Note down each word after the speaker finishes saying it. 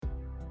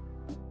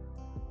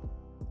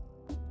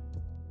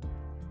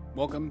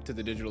Welcome to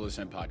the Digital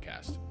Ascent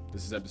Podcast.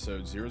 This is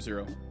episode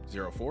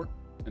 0004,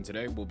 and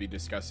today we'll be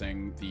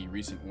discussing the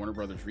recent Warner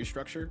Brothers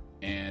restructure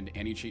and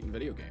anti-cheat in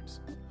video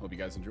games. Hope you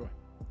guys enjoy.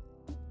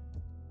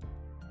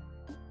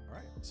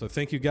 So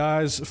thank you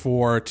guys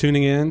for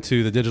tuning in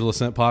to the Digital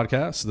Ascent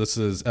Podcast. This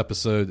is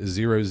episode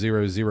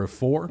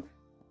 0004.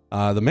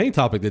 The main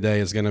topic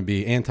today is going to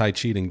be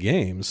anti-cheat in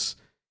games,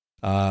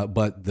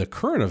 but the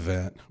current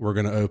event we're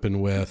going to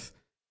open with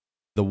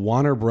the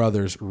Warner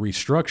Brothers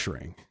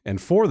restructuring.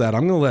 And for that,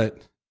 I'm going to let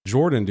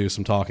Jordan do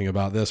some talking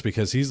about this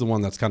because he's the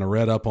one that's kind of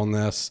read up on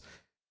this,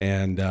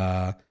 and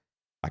I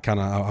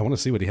want to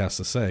see what he has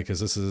to say because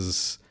this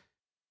is,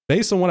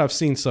 based on what I've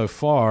seen so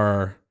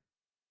far,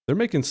 they're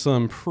making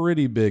some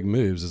pretty big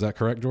moves. Is that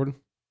correct, Jordan?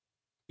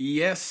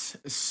 Yes,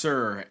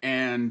 sir.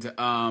 And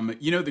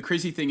the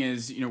crazy thing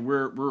is,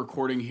 we're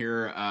recording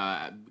here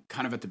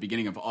kind of at the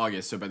beginning of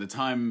August. So by the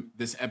time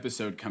this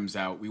episode comes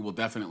out, we will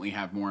definitely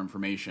have more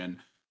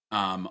information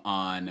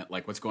on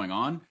like what's going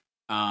on.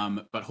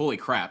 But holy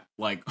crap,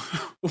 like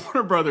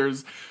Warner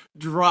Brothers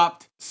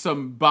dropped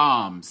some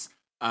bombs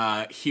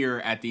here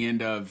at the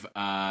end of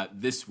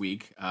this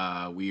week.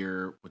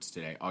 What's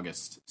today?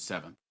 August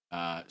 7th.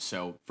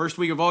 So first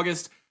week of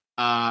August,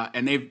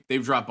 and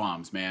they've dropped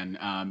bombs, man.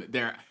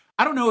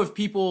 I don't know if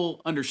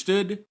people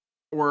understood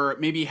or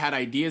maybe had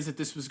ideas that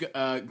this was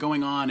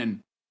going on, and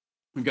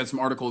we've got some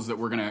articles that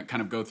we're gonna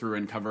kind of go through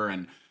and cover,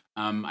 and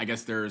I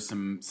guess there's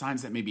some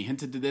signs that maybe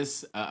hinted to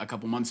this a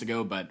couple months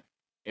ago, but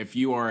if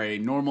you are a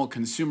normal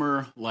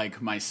consumer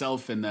like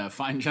myself and the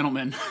fine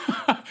gentleman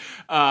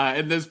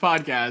in this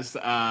podcast,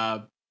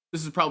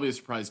 this is probably a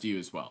surprise to you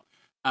as well.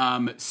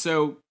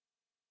 So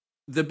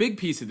the big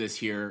piece of this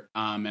here,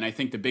 and I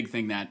think the big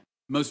thing that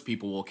most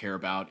people will care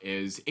about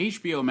is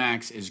HBO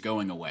Max is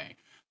going away.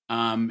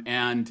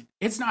 And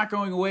it's not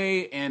going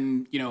away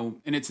in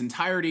its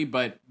entirety,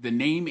 but the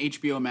name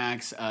HBO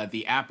Max,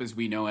 the app as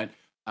we know it,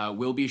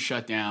 will be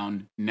shut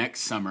down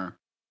next summer,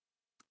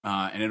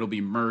 and it'll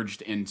be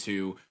merged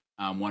into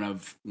one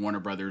of Warner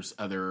Brothers'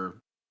 other,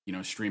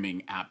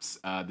 streaming apps,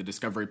 the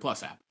Discovery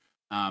Plus app,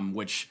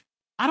 which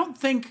I don't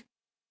think,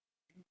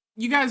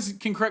 you guys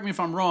can correct me if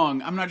I'm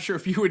wrong. I'm not sure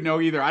if you would know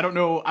either. I don't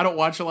know. I don't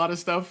watch a lot of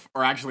stuff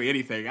or actually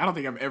anything. I don't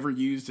think I've ever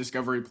used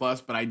Discovery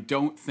Plus, but I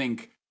don't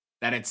think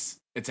that it's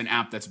an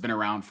app that's been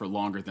around for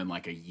longer than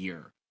like a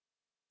year,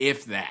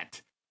 if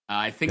that.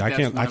 I think I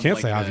can't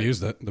say I've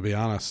used it, to be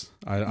honest.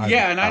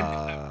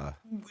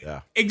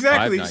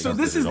 Exactly. So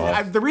this is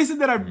the reason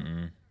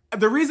that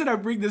the reason I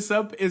bring this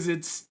up is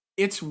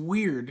it's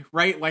weird,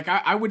 right? Like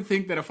I would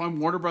think that if I'm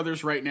Warner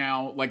Brothers right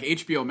now, like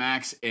HBO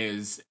Max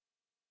is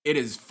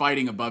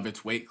fighting above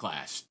its weight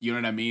class. You know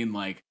what I mean?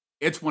 Like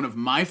it's one of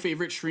my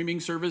favorite streaming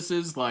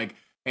services. Like,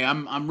 hey,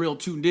 I'm real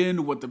tuned in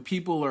to what the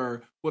people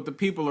are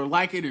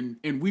liking,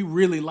 and we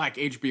really like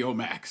HBO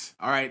Max.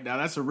 All right, now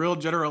that's a real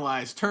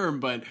generalized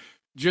term, but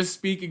just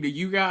speaking to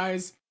you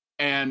guys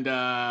and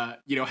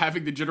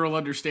having the general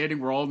understanding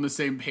we're all on the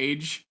same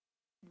page.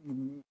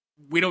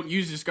 We don't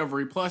use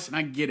Discovery Plus, and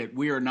I get it.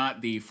 We are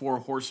not the four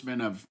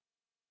horsemen of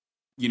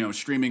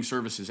streaming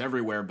services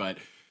everywhere, but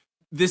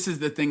this is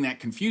the thing that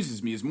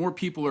confuses me: is more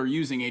people are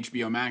using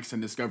HBO Max than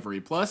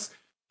Discovery Plus.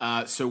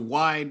 So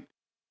why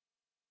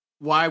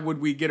would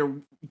we get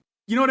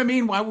what I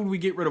mean? Why would we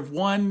get rid of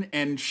one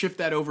and shift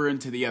that over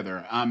into the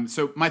other?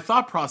 So my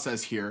thought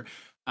process here,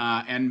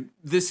 and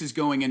this is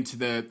going into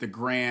the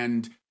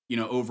grand,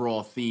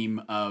 overall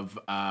theme of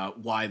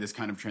why this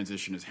kind of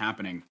transition is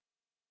happening.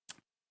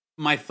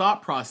 My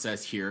thought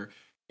process here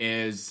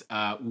is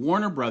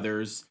Warner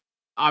Brothers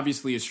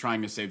obviously is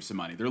trying to save some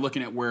money. They're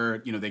looking at where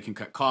they can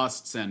cut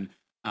costs, and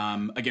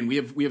again, we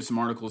have some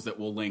articles that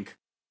we'll link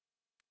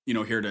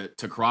here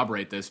to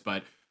corroborate this,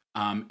 but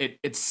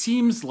it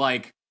seems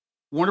like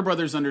Warner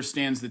Brothers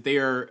understands that they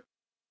are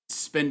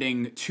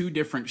spending two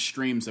different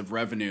streams of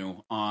revenue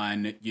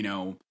on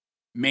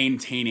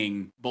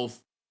maintaining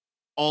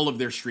all of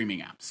their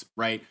streaming apps,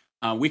 right?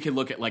 We could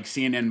look at like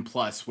CNN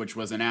Plus, which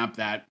was an app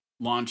that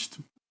launched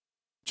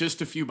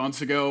just a few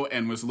months ago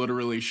and was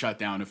literally shut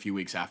down a few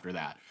weeks after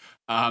that.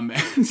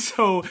 And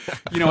so,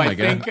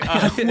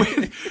 I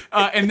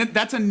think,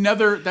 that's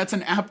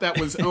an app that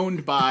was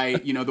owned by,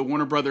 the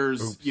Warner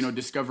Brothers,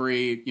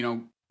 Discovery,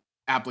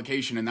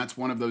 application. And that's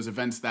one of those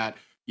events that,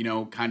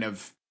 kind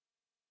of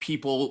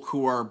people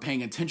who are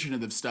paying attention to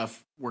this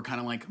stuff were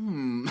kind of like,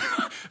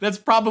 that's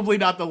probably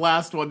not the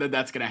last one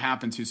that's going to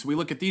happen to. So we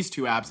look at these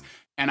two apps,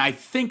 and I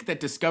think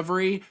that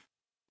Discovery,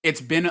 it's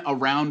been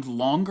around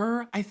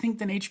longer, I think,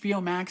 than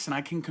HBO Max, and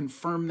I can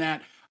confirm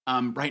that.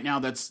 Right now,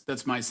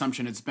 that's my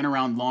assumption. It's been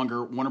around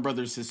longer. Warner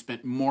Brothers has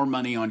spent more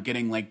money on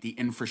getting like the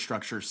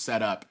infrastructure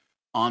set up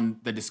on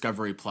the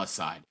Discovery Plus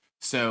side.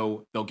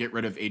 So they'll get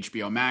rid of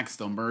HBO Max.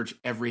 They'll merge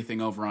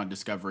everything over on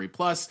Discovery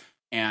Plus,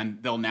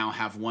 and they'll now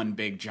have one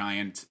big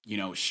giant,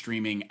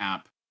 streaming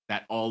app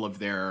that all of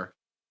their,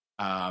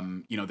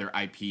 their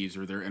IPs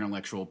or their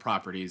intellectual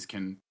properties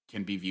can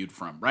be viewed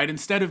from, right?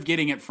 Instead of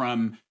getting it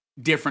from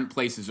different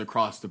places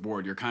across the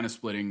board, you're kind of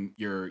splitting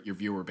your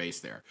viewer base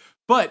there.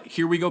 But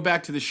here we go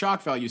back to the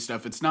shock value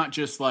stuff. It's not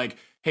just like,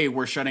 hey,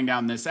 we're shutting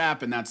down this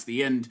app and that's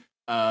the end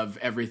of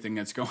everything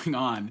that's going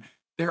on.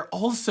 They're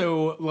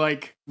also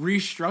like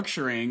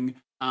restructuring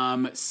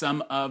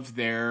some of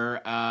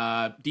their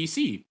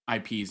DC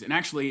IPs, and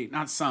actually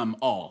not some,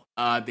 all.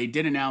 They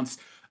did announce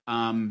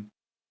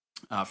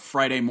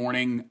Friday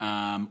morning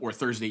or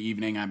Thursday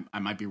evening. I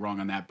might be wrong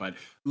on that, but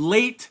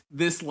late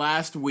this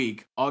last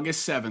week,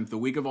 August 7th, the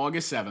week of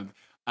August 7th,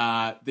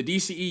 the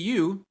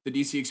DCEU, the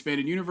DC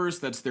Expanded Universe,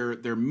 that's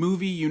their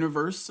movie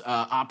universe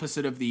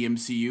opposite of the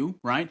MCU,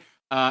 right,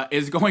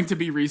 is going to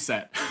be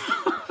reset.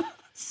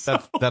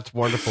 That's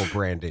wonderful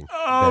branding.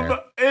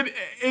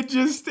 It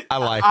just I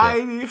like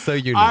it. So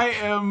unique. I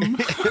am.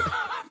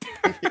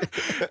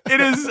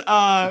 It is.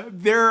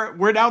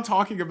 We're now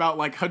talking about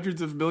like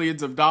hundreds of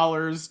millions of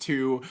dollars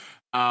to,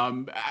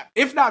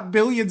 if not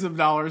billions of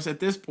dollars at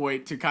this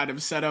point, to kind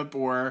of set up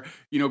or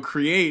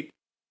create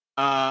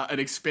an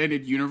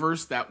expanded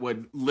universe that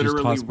would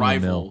literally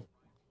rival.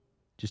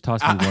 Just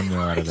toss me $1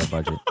 million out of that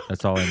budget.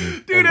 That's all I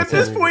need. Dude, at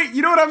this point,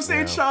 you know what I'm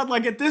saying, Sean?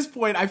 Like, at this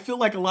point, I feel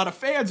like a lot of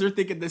fans are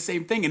thinking the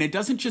same thing. And it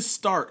doesn't just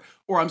stop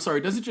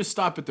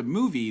at the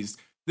movies.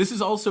 This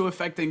is also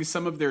affecting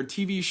some of their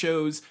TV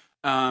shows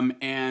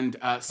and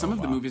some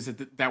of the movies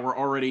that were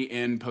already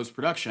in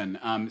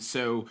post-production.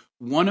 So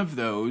one of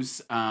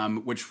those,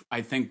 which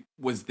I think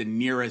was the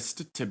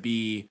nearest to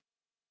be,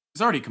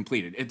 it's already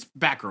completed. It's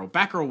Batgirl.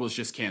 Batgirl was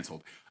just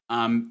canceled.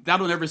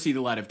 That'll never see the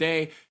light of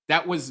day.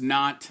 That was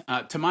not,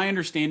 to my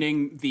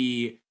understanding,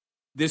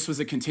 this was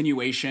a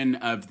continuation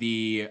of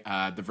the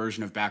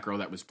version of Batgirl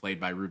that was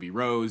played by Ruby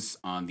Rose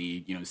on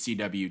the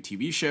CW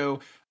TV show.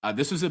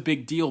 This was a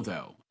big deal,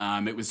 though.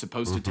 It was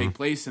supposed to take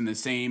place in the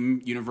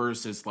same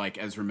universe as like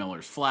Ezra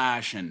Miller's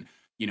Flash and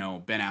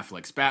Ben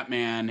Affleck's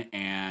Batman,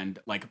 and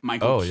like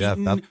Michael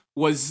Keaton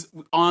was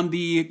on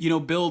the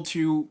bill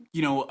to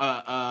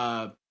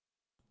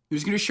he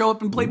was going to show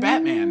up and play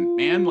Batman,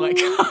 man. Like,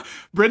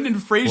 Brendan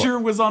Fraser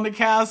was on the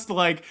cast.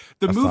 Like,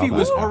 the movie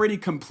was already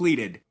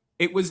completed.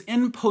 It was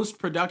in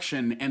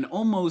post-production and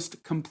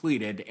almost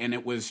completed, and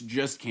it was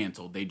just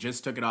canceled. They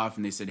just took it off,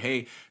 and they said,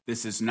 hey,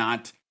 this is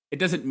not, it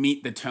doesn't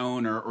meet the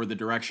tone or the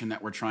direction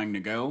that we're trying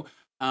to go.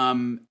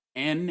 And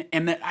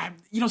that,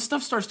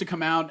 stuff starts to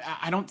come out.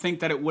 I don't think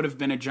that it would have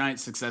been a giant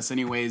success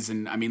anyways.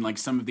 And, I mean, like,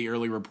 some of the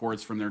early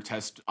reports from their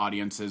test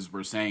audiences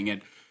were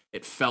saying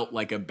it felt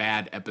like a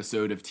bad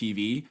episode of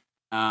TV.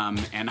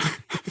 And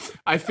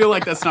I feel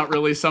like that's not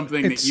really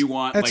something that you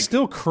want. It's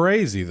still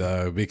crazy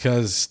though,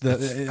 because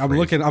I'm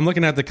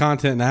looking at the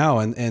content now,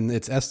 and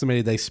it's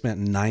estimated they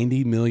spent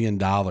 $90 million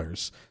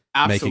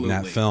making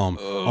that film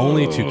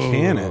only to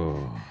can it.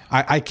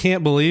 I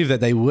can't believe that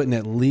they wouldn't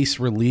at least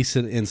release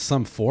it in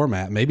some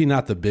format. Maybe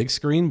not the big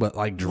screen, but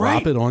like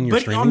drop it on your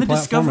streaming on the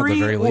platform Discovery at the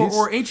very least,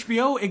 or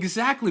HBO.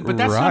 Exactly, but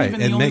that's not even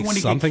the only one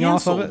to get canceled.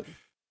 Off of it.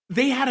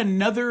 They had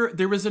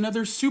there was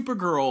another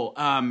Supergirl.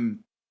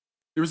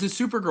 There was a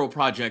Supergirl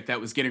project that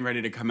was getting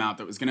ready to come out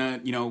that was going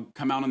to,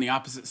 come out on the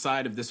opposite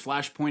side of this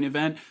Flashpoint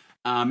event.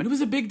 And it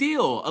was a big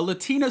deal. A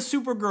Latina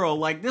Supergirl.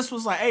 Like, this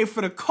was like, hey,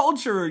 for the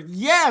culture,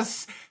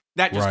 yes!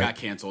 That just got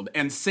canceled.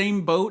 And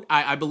same boat,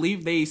 I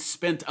believe they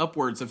spent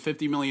upwards of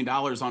 $50 million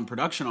on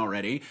production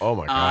already. Oh,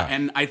 my God.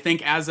 And I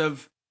think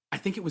I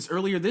think it was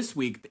earlier this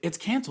week, it's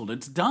canceled.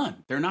 It's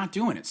done. They're not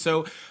doing it.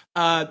 So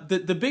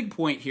the big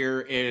point here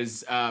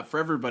is, for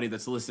everybody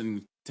that's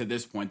listening to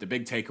this point, the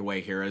big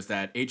takeaway here is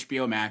that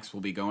HBO Max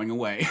will be going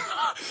away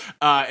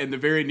in the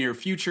very near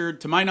future.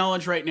 To my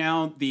knowledge right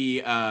now,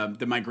 the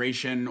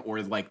migration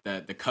or like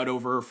the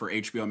cutover for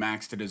HBO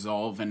Max to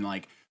dissolve and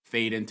like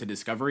fade into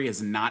Discovery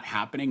is not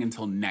happening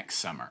until next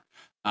summer.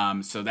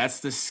 So that's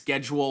the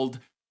scheduled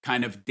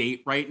kind of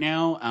date right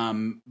now.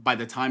 By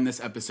the time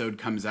this episode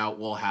comes out,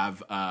 we'll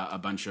have a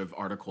bunch of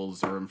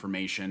articles or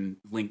information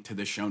linked to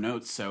the show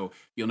notes, so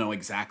you'll know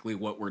exactly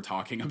what we're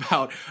talking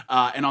about.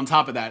 And on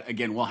top of that,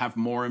 again, we'll have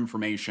more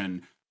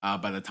information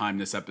by the time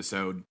this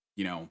episode,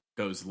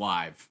 goes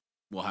live.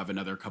 We'll have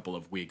another couple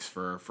of weeks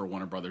for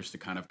Warner Brothers to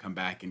kind of come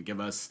back and give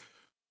us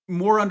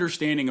more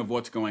understanding of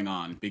what's going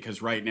on,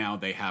 because right now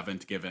they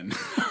haven't given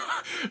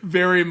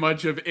very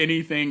much of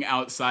anything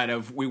outside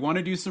of, we want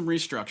to do some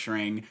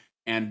restructuring,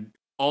 and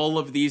all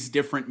of these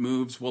different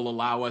moves will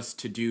allow us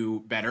to do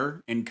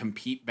better and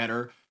compete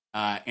better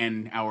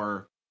in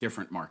our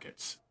different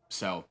markets.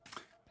 So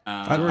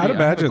I'd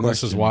imagine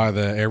this is why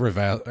the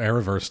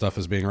Arrowverse stuff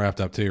is being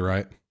wrapped up too,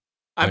 right?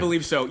 I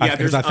believe so. Yeah,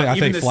 I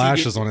think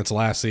Flash is on its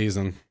last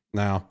season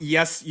now.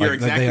 Yes, you're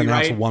exactly right. They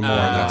announced right. one more,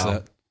 and that's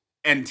it.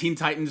 And Teen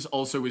Titans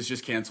also was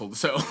just canceled.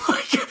 So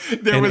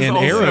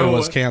Arrow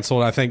was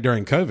canceled, I think,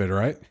 during COVID,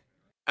 right?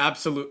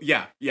 Absolutely.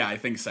 Yeah, I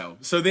think so.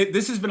 So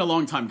this has been a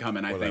long time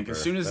coming, I think.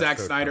 As soon as Zack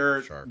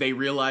Snyder, they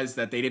realized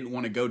that they didn't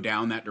want to go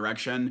down that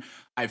direction,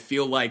 I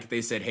feel like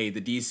they said, hey,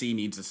 the DC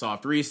needs a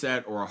soft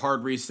reset or a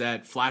hard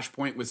reset.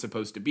 Flashpoint was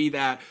supposed to be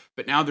that,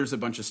 but now there's a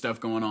bunch of stuff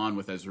going on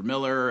with Ezra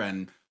Miller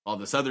and all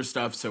this other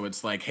stuff. So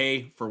it's like,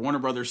 hey, for Warner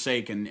Brothers'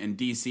 sake and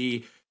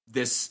DC,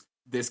 this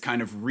this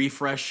kind of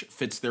refresh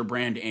fits their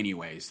brand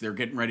anyways. They're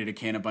getting ready to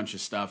can a bunch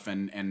of stuff,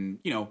 and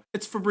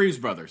it's Febreze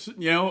Brothers.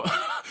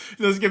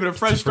 Let's give it a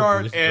fresh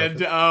start, and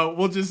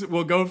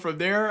we'll go from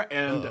there.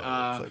 And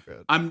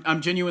so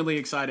I'm genuinely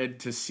excited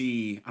to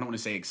see. I don't want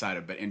to say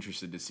excited, but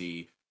interested to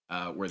see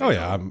where they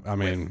go. I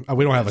mean,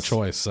 we don't have a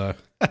choice. So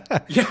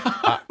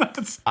yeah,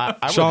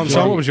 Sean,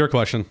 what was your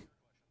question?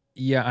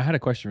 Yeah, I had a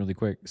question really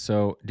quick.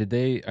 So I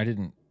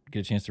didn't get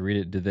a chance to read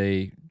it. Did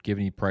they give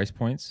any price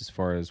points as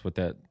far as what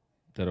that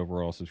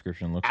overall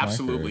subscription looks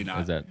Absolutely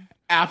like? not.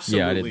 Absolutely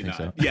yeah, I didn't not.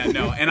 Think so. Yeah,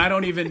 no. And I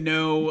don't even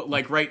know,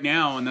 like right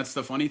now, and that's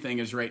the funny thing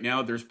is right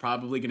now there's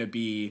probably going to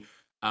be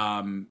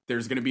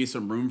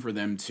some room for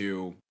them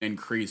to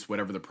increase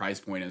whatever the price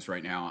point is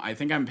right now. I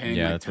think I'm paying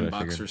like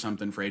 $10 or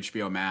something for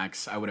HBO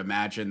Max. I would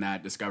imagine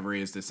that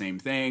Discovery is the same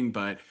thing,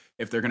 but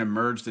if they're going to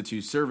merge the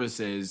two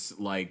services,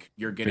 like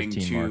you're getting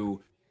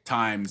 2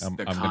 times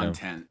the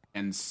content.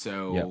 And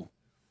so,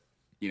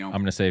 I'm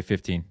going to say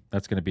 15.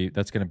 That's going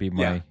to be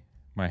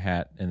my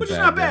hat in the bag. Which is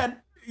not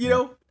bad,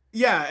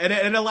 Yeah, and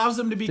it allows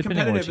them to be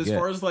competitive as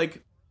far as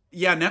like,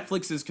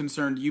 Netflix is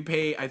concerned. You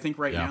pay, I think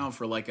right now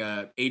for like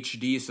a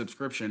HD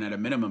subscription at a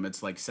minimum,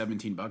 it's like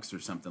 $17 or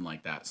something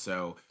like that.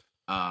 So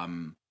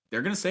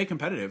they're going to stay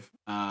competitive.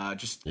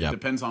 It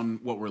depends on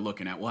what we're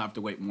looking at. We'll have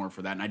to wait more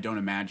for that. And I don't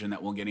imagine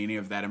that we'll get any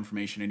of that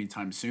information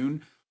anytime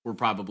soon. We're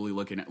probably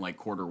looking at like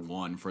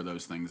Q1 for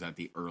those things at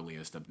the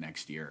earliest of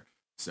next year.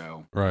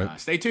 So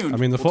stay tuned. I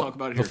mean, we'll talk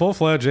about it the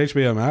full-fledged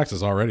HBO Max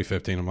is already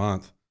 $15 a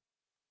month.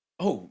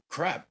 Oh,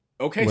 crap.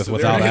 Okay,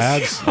 without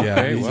ads.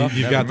 Yeah,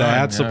 you've got the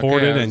ad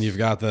supported, and you've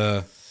got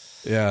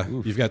Oof.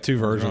 You've got 2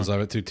 versions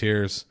of it, 2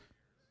 tiers.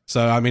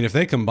 So, I mean, if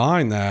they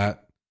combine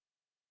that,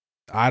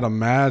 I'd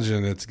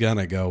imagine it's going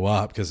to go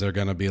up because they're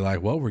going to be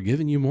like, well, we're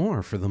giving you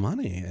more for the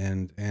money.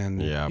 And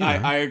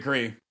I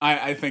agree.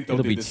 I think they'll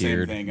do the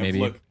tiered, same thing. Maybe.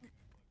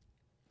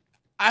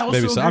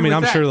 Maybe so. I mean,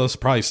 I'm sure they'll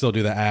probably still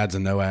do the ads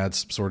and no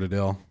ads sort of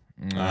deal.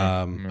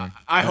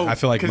 I hope. I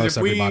feel like most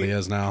everybody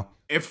is now.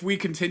 If we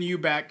continue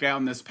back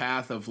down this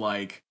path of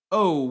like,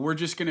 oh, we're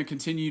just going to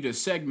continue to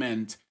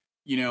segment,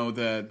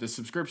 the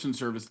subscription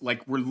service,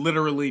 like we're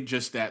literally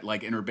just at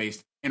like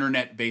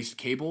internet-based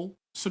cable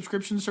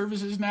subscription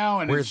services now,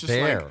 and it's just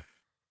there.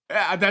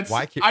 Like that's.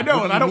 I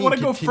know, and I don't want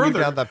to go further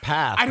down the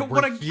path. I don't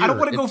want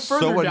to go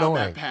further down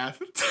that path.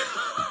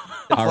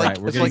 All right,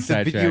 we're getting like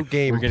the video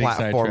game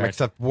platform,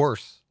 except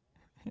worse.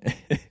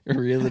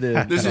 Real it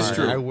is. This is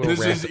true.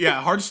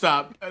 Hard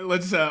stop.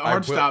 Let's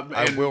stop.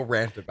 I will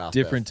rant about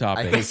different this.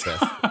 topic. I hate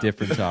this.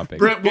 Different topic.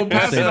 Brent, we'll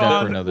pass it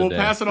on. We'll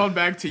pass it on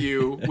back to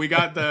you. We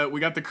got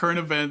the current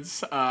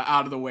events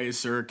out of the way,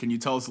 sir. Can you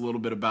tell us a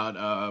little bit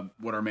about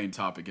what our main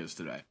topic is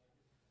today?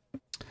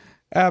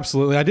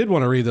 Absolutely. I did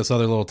want to read this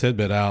other little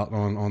tidbit out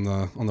on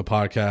the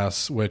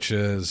podcast, which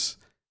is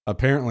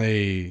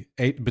apparently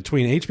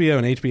between HBO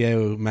and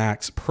HBO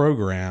Max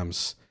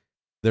programs,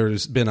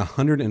 there's been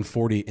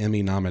 140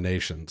 Emmy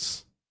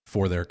nominations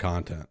for their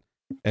content,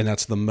 and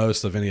that's the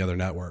most of any other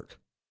network.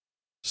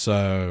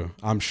 So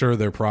I'm sure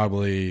they're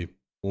probably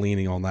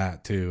leaning on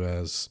that too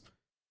as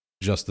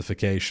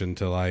justification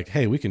to like,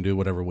 hey, we can do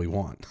whatever we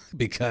want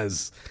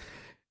because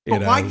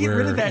why get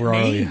rid of that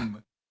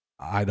name?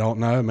 I don't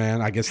know,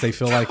 man. I guess they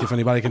feel like if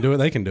anybody can do it,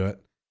 they can do it.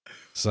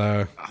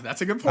 So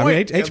that's a good point. I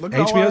mean,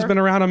 HBO's been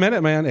around a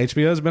minute, man.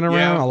 HBO's been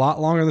around a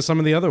lot longer than some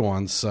of the other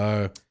ones.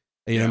 So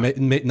not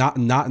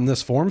in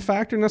this form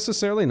factor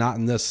necessarily, not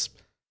in the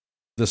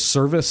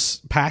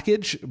service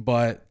package,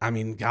 but I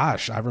mean,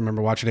 gosh, I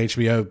remember watching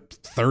HBO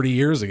 30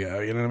 years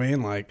ago. You know what I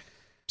mean? Like,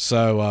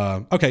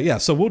 so okay, yeah.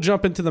 So we'll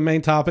jump into the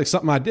main topic.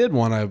 Something I did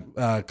want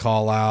to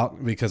call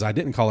out because I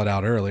didn't call it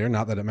out earlier.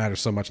 Not that it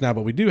matters so much now,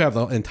 but we do have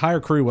the entire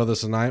crew with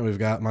us tonight. We've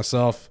got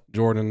myself,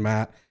 Jordan,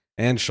 Matt,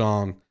 and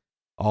Sean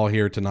all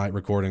here tonight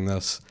recording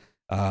this.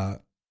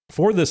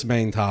 For this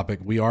main topic,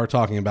 we are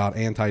talking about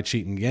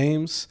anti-cheating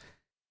games.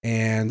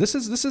 And this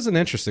is an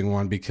interesting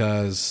one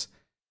because,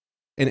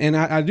 and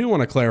I do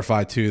want to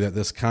clarify too that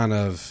this kind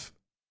of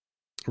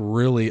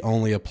really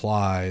only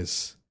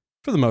applies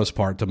for the most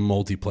part to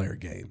multiplayer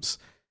games.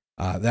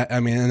 And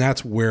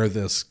that's where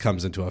this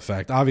comes into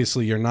effect.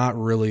 Obviously, you're not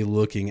really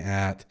looking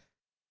at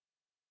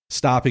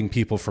stopping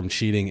people from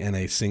cheating in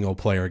a single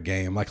player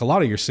game. Like a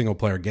lot of your single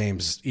player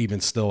games even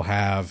still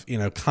have,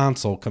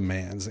 console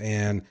commands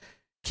and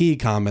key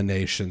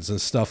combinations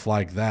and stuff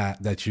like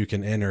that you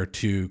can enter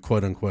to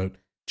quote unquote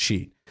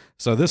cheat.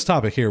 So this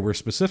topic here, we're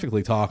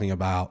specifically talking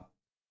about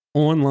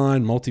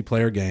online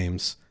multiplayer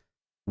games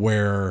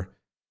where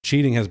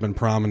cheating has been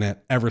prominent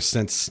ever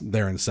since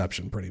their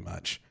inception, pretty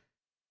much.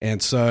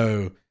 And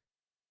so,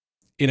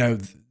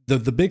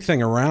 the big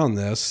thing around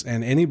this,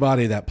 and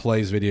anybody that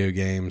plays video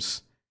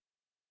games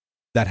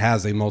that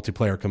has a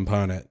multiplayer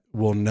component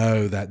will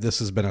know that this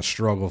has been a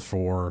struggle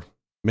for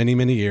many,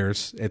 many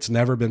years. It's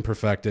never been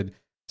perfected.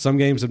 Some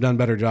games have done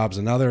better jobs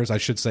than others. I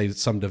should say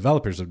some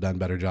developers have done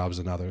better jobs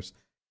than others.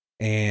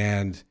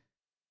 And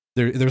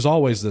there's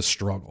always this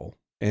struggle.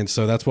 And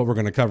so that's what we're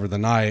going to cover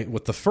tonight,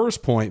 with the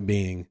first point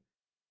being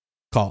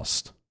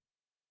cost.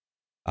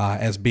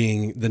 as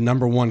being the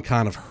number one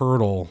kind of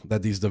hurdle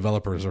that these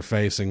developers are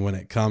facing when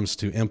it comes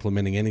to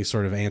implementing any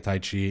sort of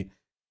anti-cheat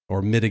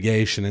or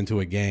mitigation into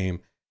a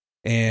game.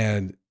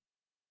 And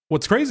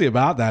what's crazy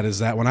about that is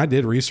that when I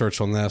did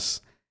research on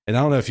this, and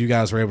I don't know if you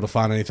guys were able to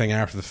find anything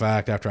after the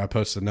fact, after I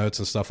posted notes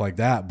and stuff like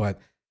that, but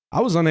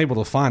I was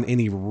unable to find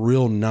any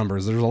real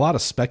numbers. There's a lot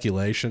of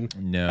speculation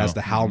as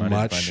to how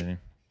much.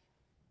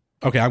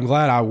 Okay, I'm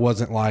glad I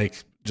wasn't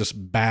like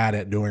just bad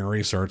at doing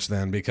research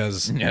then,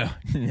 because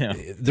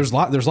there's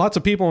lots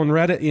of people on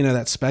Reddit,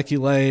 that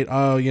speculate,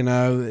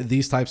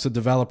 these types of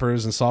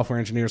developers and software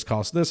engineers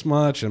cost this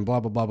much and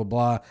blah, blah, blah, blah,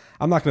 blah.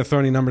 I'm not going to throw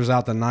any numbers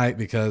out tonight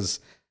because,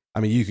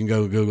 you can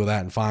go Google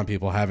that and find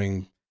people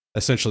having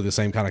essentially the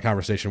same kind of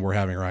conversation we're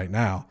having right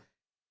now.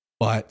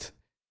 But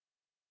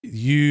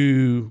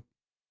these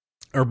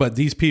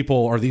people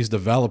or these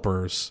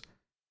developers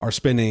are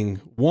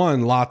spending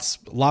lots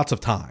of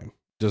time,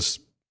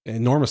 just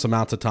enormous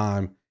amounts of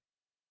time,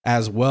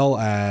 as well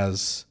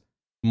as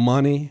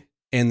money,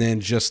 and then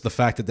just the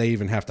fact that they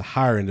even have to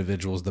hire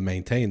individuals to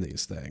maintain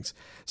these things.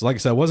 So like I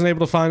said, I wasn't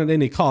able to find at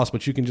any cost,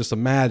 but you can just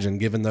imagine,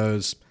 given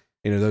those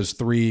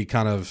three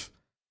kind of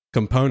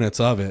components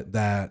of it,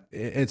 that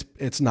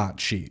it's not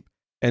cheap.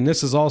 And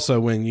this is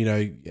also when,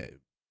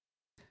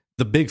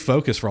 the big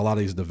focus for a lot of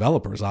these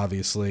developers,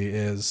 obviously,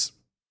 is,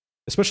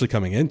 especially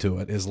coming into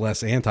it, is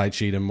less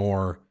anti-cheat and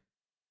more,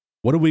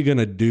 what are we going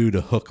to do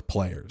to hook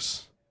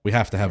players? We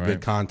have to have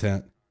good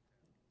content,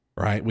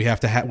 right? We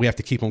have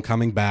to keep them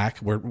coming back.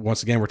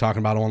 Once again, we're talking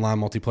about online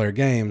multiplayer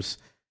games.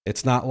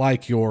 It's not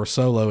like your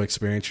solo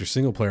experience, your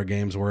single player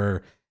games,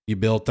 where you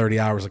build 30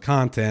 hours of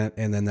content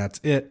and then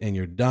that's it and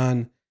you're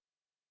done.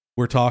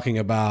 We're talking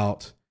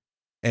about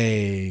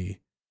a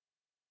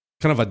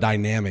kind of a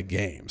dynamic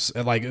games.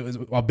 Like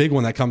a big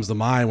one that comes to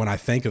mind when I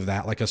think of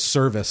that, like a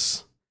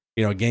service,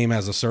 a game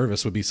as a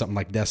service would be something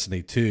like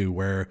Destiny 2,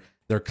 where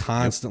they're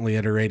constantly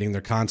iterating,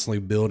 they're constantly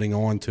building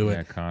onto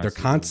it. They're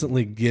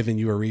constantly giving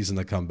you a reason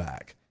to come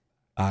back.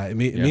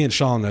 Me and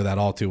Sean know that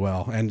all too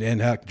well. And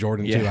heck,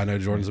 Jordan too. I know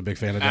Jordan's a big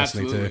fan of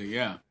Destiny too.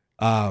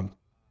 Yeah.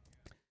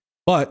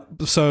 But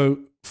so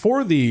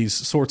for these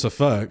sorts of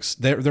folks,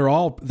 there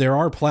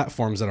are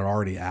platforms that are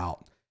already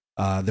out.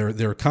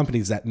 There are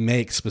companies that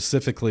make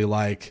specifically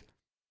like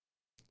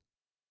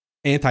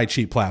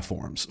anti-cheat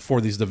platforms for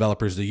these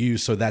developers to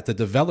use, so that the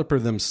developer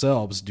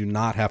themselves do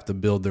not have to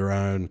build their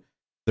own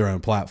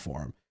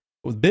platform.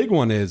 The big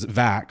one is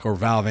VAC, or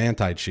Valve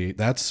Anti-Cheat.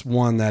 That's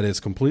one that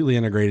is completely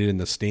integrated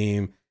into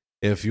Steam.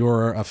 If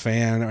you're a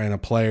fan and a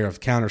player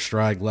of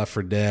Counter-Strike, Left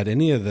 4 Dead,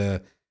 any of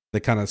the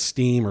kind of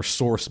Steam or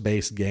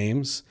source-based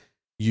games,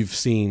 you've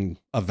seen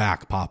a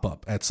VAC pop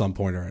up at some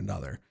point or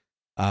another.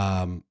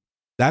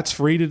 That's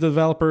free to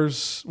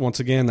developers. Once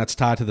again, that's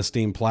tied to the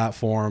Steam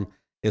platform.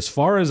 As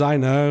far as I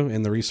know,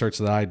 in the research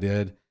that I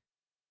did,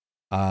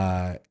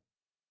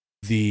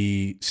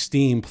 the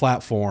Steam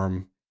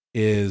platform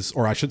is,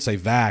 or I should say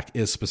VAC,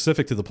 is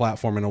specific to the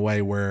platform in a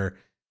way where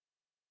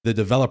the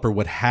developer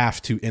would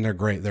have to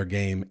integrate their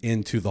game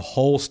into the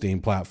whole Steam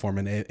platform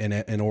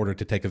in order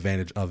to take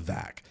advantage of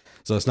VAC.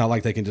 So it's not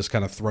like they can just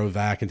kind of throw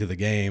VAC into the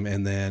game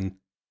and then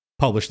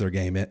publish their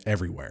game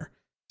everywhere.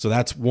 So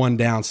that's one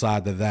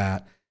downside to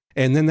that.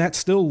 And then that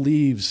still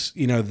leaves,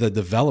 the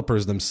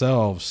developers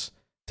themselves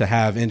to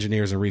have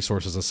engineers and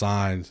resources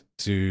assigned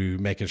to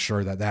making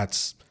sure that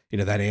that's,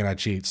 that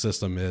anti-cheat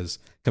system is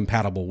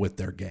compatible with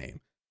their game.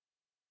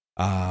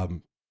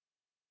 And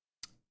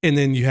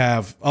then you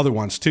have other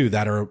ones too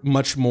that are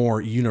much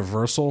more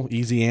universal.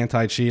 Easy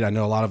Anti-Cheat, I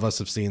know a lot of us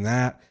have seen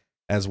that,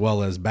 as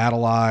well as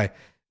BattlEye.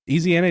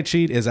 Easy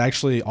Anti-Cheat is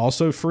actually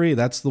also free.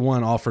 That's the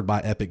one offered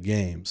by Epic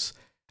Games.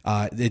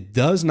 It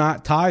does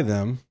not tie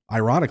them,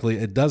 ironically,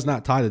 it does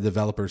not tie the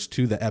developers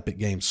to the Epic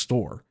Games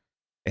store.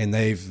 And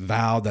they've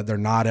vowed that they're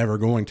not ever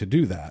going to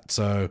do that.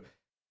 So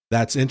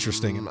that's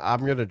interesting.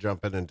 I'm going to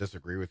jump in and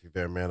disagree with you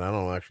there, man. I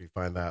don't actually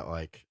find that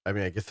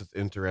I guess it's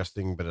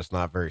interesting, but it's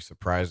not very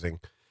surprising.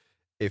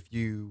 If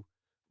you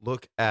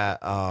look at,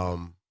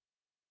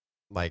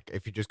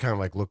 if you just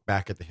kind of look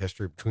back at the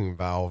history between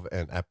Valve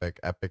and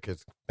Epic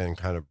has been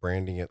kind of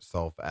branding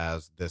itself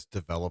as this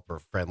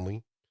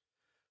developer-friendly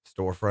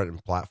storefront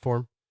and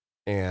platform.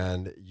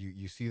 And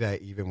you see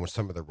that even with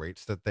some of the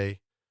rates that they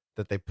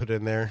put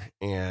in there,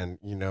 and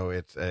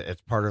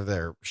it's part of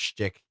their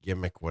shtick,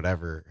 gimmick,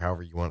 whatever,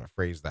 however you want to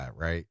phrase that,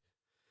 right?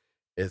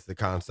 It's the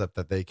concept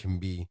that they can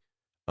be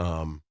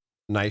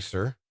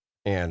nicer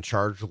and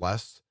charge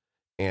less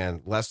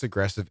and less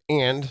aggressive,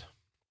 and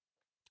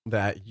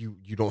that you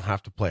don't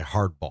have to play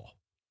hardball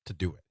to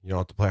do it. You don't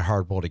have to play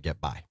hardball to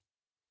get by.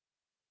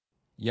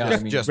 Yeah,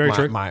 just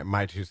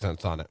my 2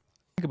 cents on it.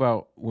 Think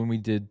about when we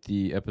did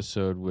the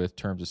episode with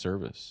Terms of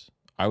Service.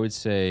 I would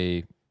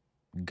say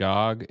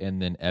GOG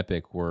and then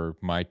Epic were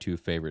my 2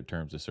 favorite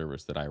terms of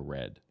service that I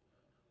read.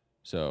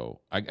 So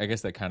I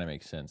guess that kind of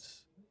makes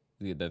sense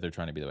that they're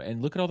trying to be that way.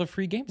 And look at all the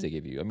free games they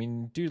give you. I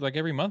mean, dude,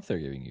 every month they're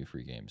giving you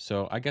free games.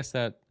 So I guess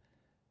that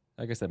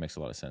makes a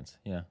lot of sense.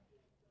 Yeah.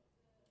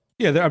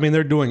 Yeah,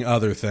 they're doing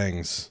other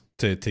things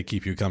to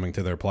keep you coming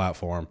to their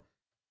platform.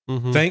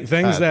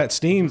 Things that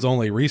Steam's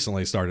only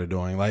recently started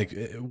doing. Like,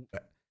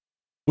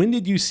 when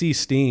did you see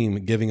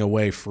Steam giving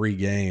away free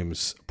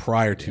games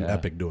prior to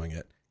Epic doing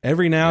it?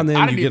 Every now and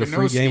then you get a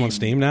free game on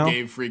Steam now.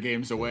 Gave free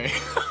games away.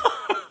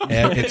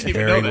 And it's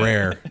very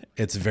rare.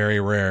 It's very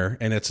rare,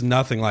 and it's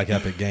nothing like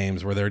Epic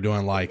Games where they're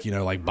doing like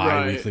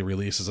bi-weekly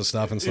releases of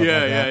stuff and stuff like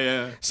that.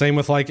 Yeah. Same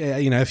with like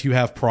if you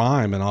have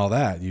Prime and all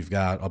that, you've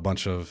got a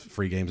bunch of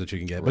free games that you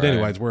can get. But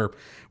anyways, we're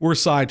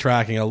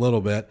sidetracking a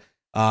little bit.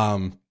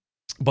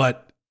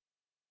 But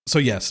so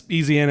yes,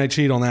 easy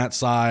anti-cheat on that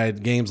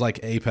side. Games like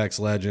Apex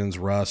Legends,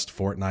 Rust,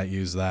 Fortnite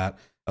use that.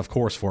 Of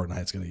course,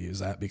 Fortnite's going to use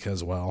that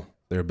because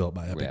they're built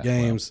by Epic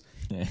Games.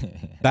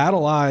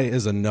 BattlEye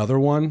is another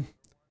one.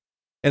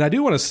 And I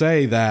do want to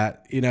say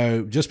that,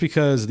 just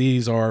because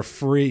these are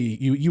free,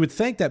 you would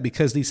think that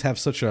because these have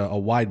such a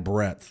wide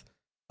breadth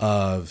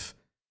of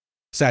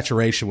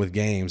saturation with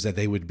games that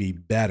they would be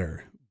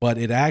better. But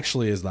it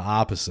actually is the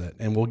opposite.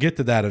 And we'll get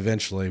to that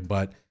eventually.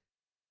 But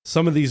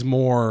some of these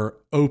more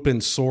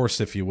open source,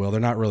 if you will, they're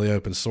not really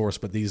open source,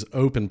 but these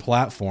open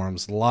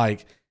platforms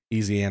like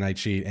Easy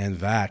Anti-Cheat and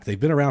VAC, they've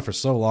been around for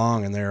so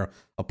long and they're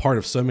a part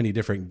of so many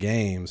different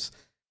games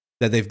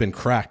that they've been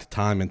cracked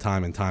time and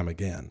time and time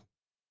again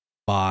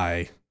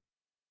by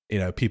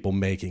people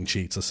making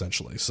cheats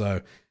essentially.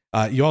 So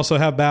you also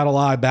have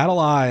BattlEye.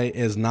 BattlEye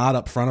is not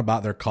upfront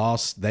about their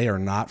costs. They are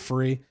not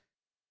free.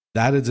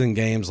 That is in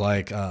games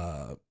like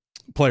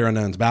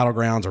PlayerUnknown's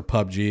Battlegrounds, or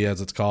PUBG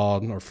as it's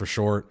called, or for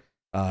short,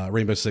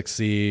 Rainbow Six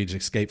Siege,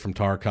 Escape from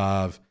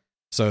Tarkov.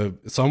 So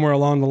somewhere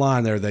along the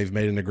line there, they've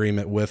made an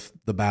agreement with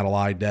the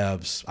BattlEye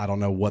devs. I don't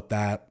know what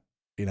that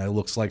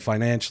looks like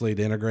financially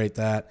to integrate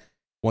that.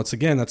 Once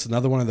again, that's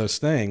another one of those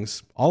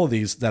things. All of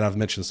these that I've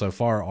mentioned so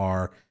far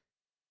are,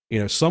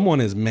 someone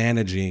is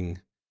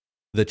managing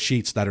the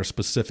cheats that are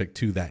specific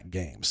to that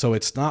game. So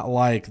it's not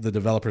like the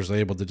developers are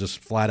able to just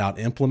flat out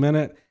implement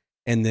it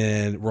and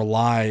then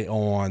rely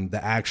on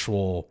the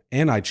actual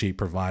anti-cheat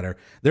provider.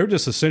 They're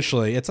just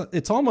essentially,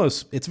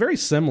 it's very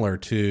similar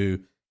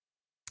to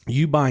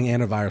you buying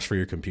antivirus for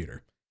your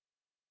computer.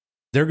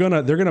 They're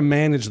gonna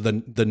manage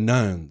the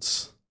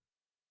knowns.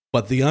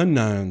 But the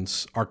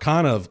unknowns are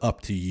kind of up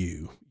to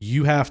you.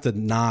 You have to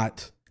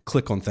not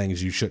click on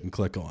things you shouldn't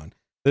click on.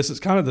 This is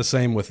kind of the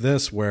same with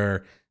this,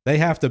 where they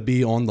have to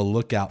be on the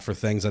lookout for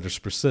things that are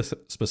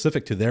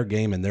specific to their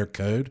game and their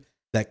code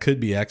that could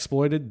be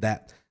exploited,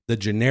 that the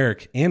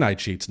generic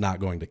anti-cheat's not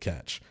going to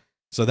catch.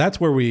 So that's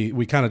where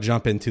we kind of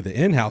jump into the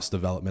in-house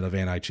development of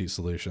anti-cheat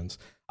solutions.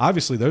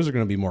 Obviously, those are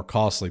going to be more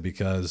costly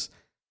because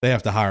they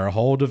have to hire a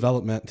whole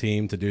development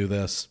team to do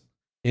this,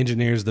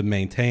 engineers to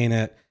maintain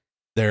it.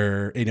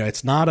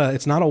 It's not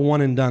a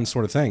one and done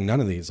sort of thing. None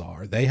of these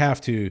are. They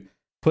have to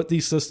put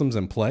these systems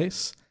in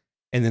place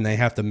and then they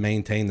have to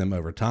maintain them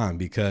over time,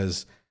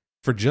 because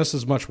for just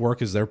as much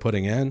work as they're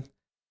putting in,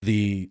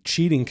 the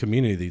cheating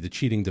community, the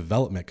cheating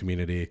development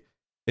community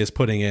is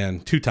putting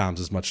in 2 times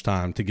as much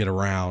time to get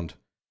around,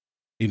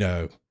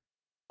 a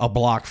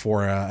block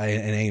for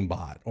an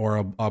aimbot,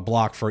 or a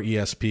block for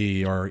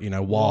ESP, or,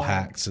 wall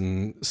hacks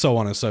and so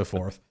on and so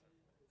forth.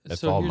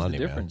 That's all money,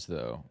 the difference, man.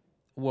 Though.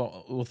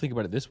 Well, we'll think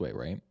about it this way,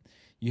 right?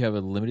 You have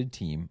a limited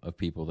team of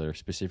people that are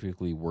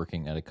specifically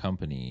working at a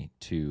company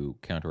to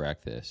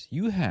counteract this.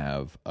 You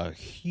have a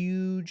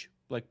huge,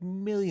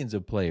 millions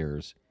of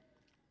players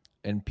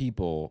and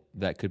people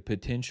that could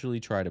potentially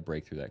try to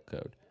break through that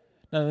code.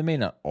 Now, they may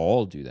not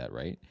all do that,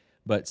 right?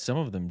 But some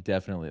of them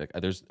definitely,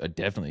 there's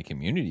definitely a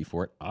community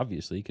for it,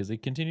 obviously, because they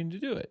continue to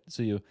do it.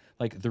 So you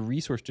the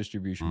resource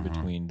distribution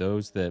between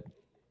those that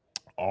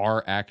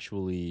are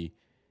actually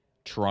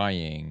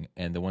trying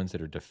and the ones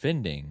that are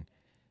defending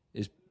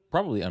is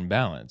probably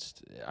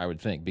unbalanced, I would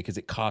think, because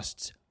it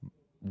costs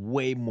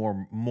way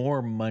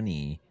more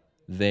money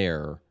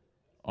there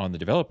on the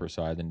developer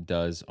side than it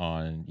does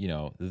on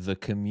the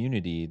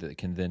community that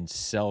can then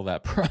sell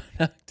that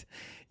product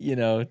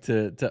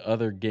to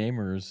other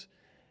gamers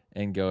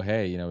and go,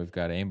 hey, we've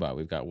got aimbot,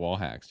 we've got wall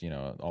hacks,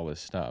 all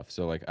this stuff.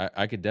 So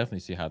I could definitely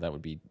see how that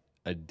would be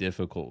a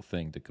difficult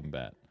thing to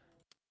combat.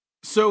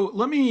 So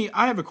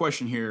I have a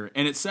question here,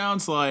 and it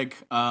sounds like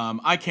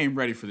I came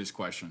ready for this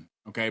question,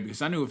 okay?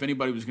 Because I knew if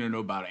anybody was going to know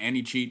about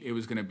anti-cheat, it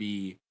was going to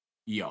be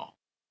y'all,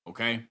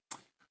 okay?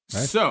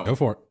 Right, so go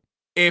for it.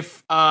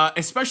 If,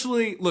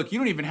 especially, look, you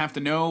don't even have to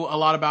know a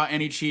lot about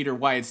anti-cheat or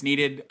why it's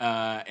needed,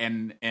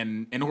 and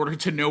in order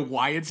to know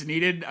why it's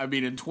needed, I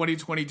mean, in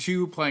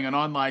 2022, playing an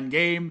online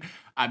game,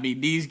 I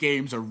mean, these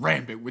games are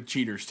rampant with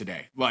cheaters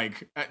today.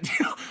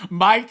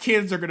 My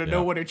kids are going to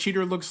know what a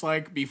cheater looks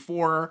like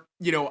before,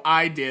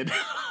 I did.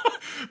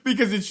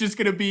 Because it's just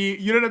going to be,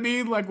 you know what I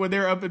mean? When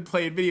they're up and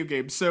playing video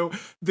games. So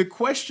the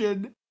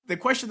question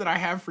that I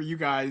have for you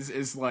guys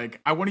is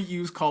I want to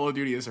use Call of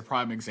Duty as a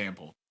prime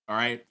example. All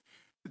right.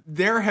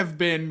 There have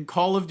been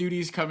Call of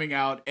Duties coming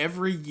out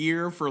every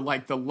year for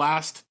the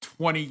last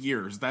 20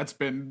 years. That's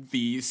been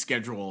the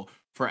schedule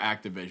for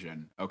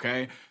Activision.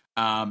 Okay.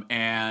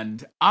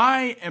 And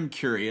I am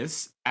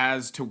curious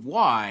as to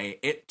why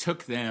it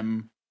took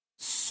them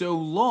so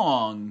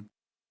long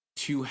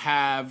to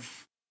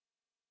have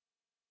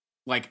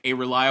like a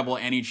reliable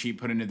anti-cheat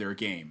put into their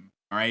game.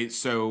 All right.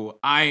 So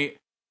I'm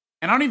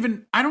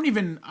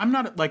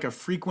not like a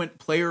frequent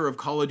player of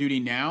Call of Duty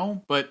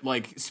now, but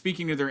like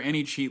speaking to their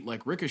anti-cheat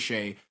like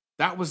Ricochet,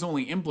 that was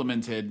only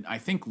implemented, I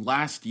think,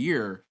 last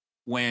year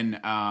when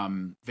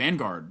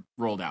Vanguard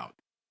rolled out.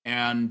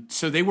 And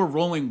so they were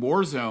rolling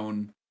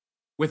Warzone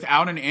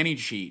without an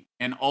anti-cheat,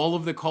 and all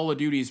of the Call of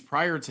Duties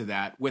prior to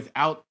that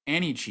without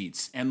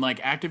anti-cheats. And like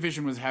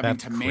Activision was having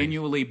to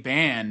manually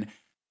ban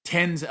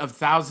tens of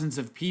thousands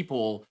of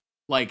people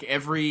like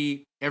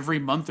every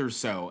month or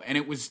so. And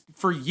it was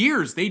for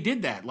years they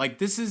did that. Like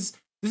this has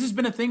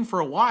been a thing for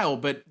a while,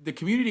 but the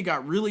community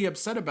got really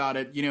upset about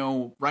it, you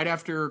know, right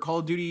after Call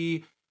of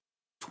Duty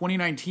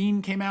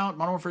 2019 came out,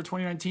 Modern Warfare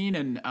 2019,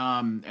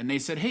 and they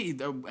said, hey,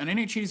 an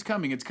anti-cheat is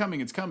coming, it's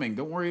coming.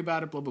 Don't worry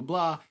about it, blah, blah,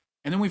 blah.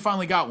 And then we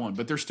finally got one,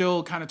 but they're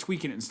still kind of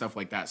tweaking it and stuff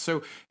like that.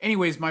 So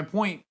anyways, my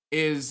point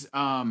is,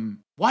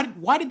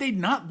 why did they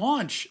not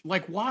launch?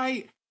 Like,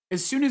 why,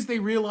 as soon as they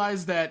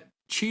realized that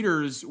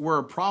cheaters were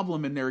a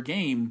problem in their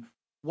game,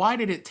 why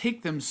did it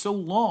take them so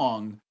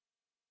long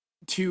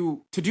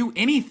to do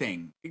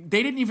anything?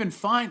 They didn't even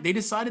they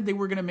decided they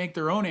were going to make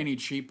their own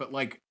anti-cheat, but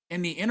like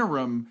in the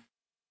interim,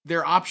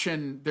 their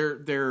option,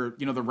 their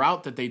you know, the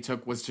route that they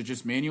took was to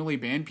just manually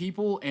ban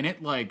people. And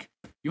it, like,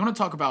 you want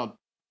to talk about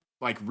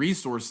like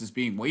resources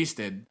being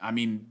wasted. I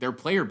mean, their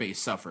player base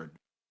suffered.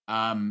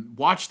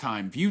 Watch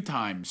time, view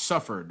time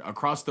suffered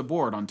across the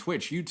board on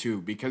Twitch,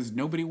 YouTube, because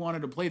nobody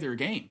wanted to play their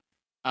game.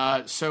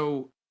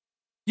 So,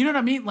 you know what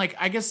I mean? Like,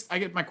 I guess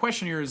my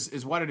question here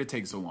is why did it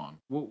take so long?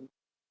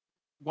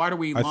 Why do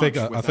we? I think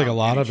a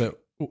lot of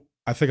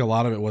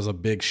it was a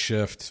big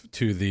shift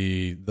to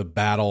the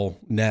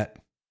BattleNet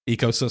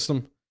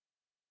ecosystem.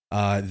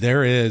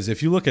 There is,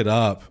 if you look it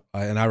up,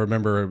 and I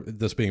remember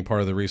this being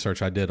part of the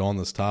research I did on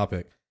this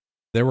topic,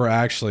 there were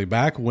actually,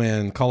 back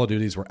when Call of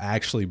Duties were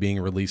actually being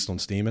released on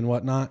Steam and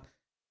whatnot,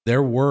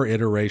 there were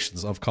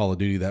iterations of Call of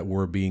Duty that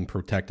were being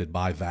protected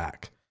by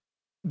VAC.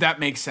 That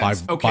makes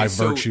sense. By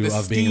virtue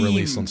of being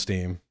released on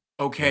Steam.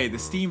 Okay, the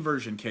Steam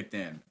version kicked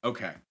in.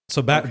 Okay.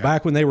 So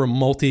back when they were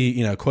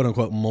quote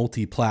unquote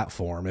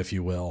multi-platform, if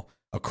you will,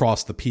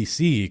 across the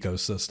PC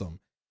ecosystem,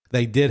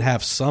 they did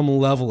have some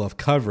level of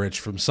coverage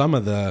from some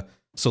of the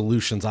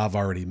solutions I've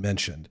already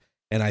mentioned.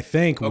 And I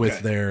think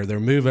with their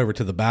move over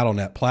to the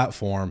BattleNet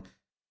platform,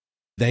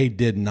 they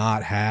did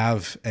not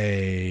have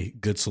a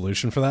good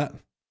solution for that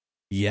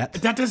yet.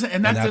 Doesn't make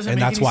any sense. And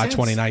that's why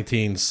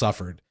 2019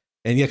 suffered.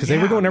 And because they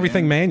were doing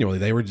everything manually.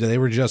 They were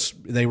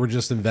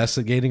just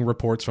investigating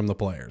reports from the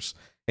players.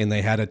 And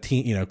they had a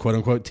team, quote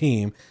unquote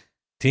team.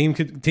 Team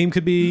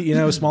could be,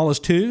 as small as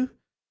 2,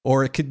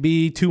 or it could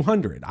be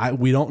 200.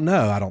 We don't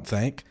know, I don't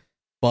think.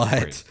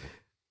 But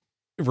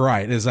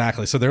right,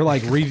 exactly. So they're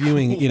like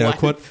reviewing,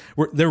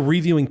 they're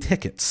reviewing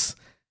tickets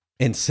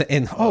and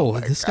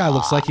this guy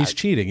looks like he's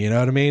cheating. You know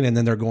what I mean? And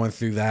then they're going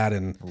through that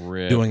and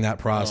doing that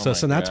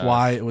process, and that's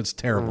why it was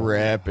terrible.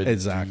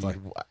 Exactly.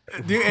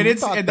 Dude,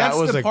 and that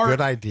was a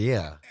good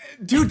idea.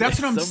 Dude,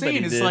 that's what I'm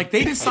saying. It's like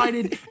they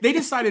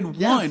decided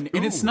one,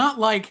 and it's not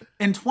like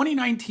in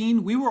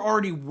 2019 we were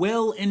already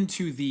well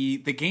into the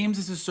games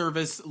as a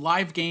service,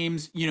 live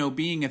games,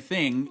 being a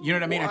thing. You know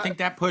what I mean? I think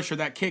that push or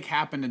that kick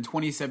happened in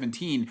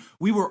 2017.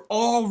 We were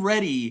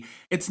already.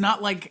 It's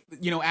not like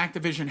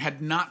Activision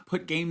had not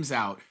put games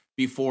out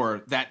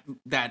before that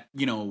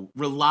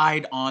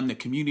relied on the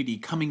community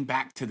coming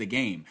back to the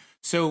game.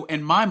 So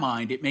in my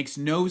mind, it makes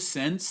no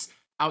sense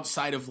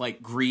outside of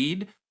like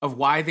greed of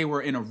why they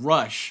were in a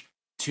rush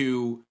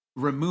to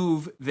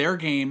remove their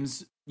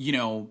games,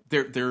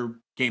 their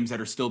games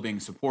that are still being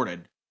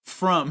supported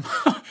from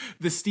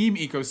the Steam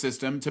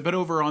ecosystem to put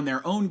over on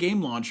their own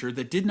game launcher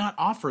that did not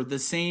offer the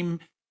same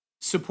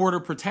support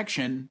or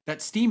protection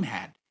that Steam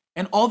had.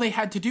 And all they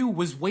had to do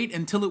was wait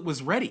until it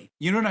was ready.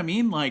 You know what I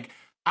mean? Like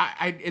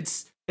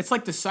it's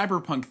like the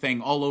Cyberpunk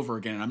thing all over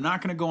again. And I'm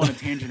not going to go on a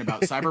tangent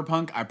about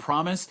Cyberpunk, I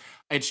promise.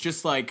 It's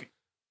just like,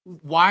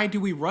 why do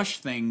we rush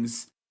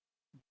things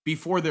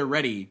before they're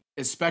ready,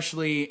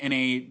 especially in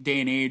a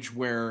day and age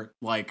where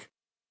like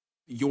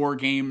your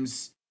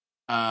game's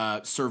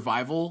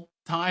survival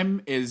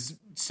time is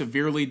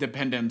severely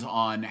dependent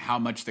on how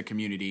much the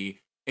community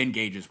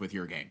engages with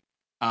your game.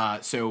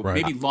 So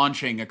maybe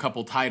launching a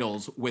couple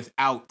titles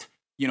without,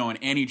 an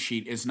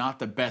anti-cheat is not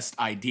the best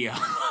idea.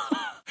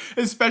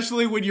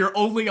 Especially when your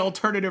only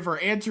alternative or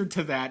answer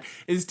to that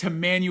is to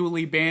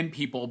manually ban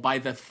people by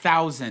the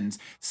thousands,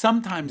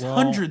 sometimes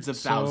hundreds of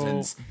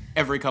thousands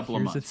every couple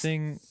of months.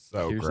 Here's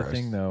the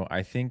thing, though.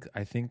 I think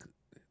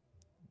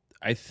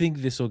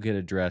this will get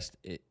addressed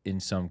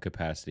in some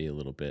capacity a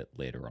little bit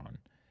later on,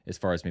 as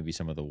far as maybe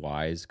some of the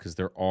whys, because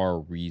there are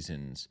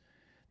reasons.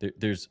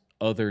 There's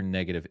other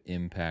negative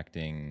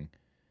impacting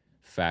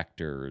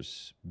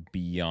factors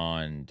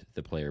beyond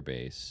the player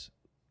base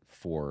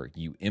for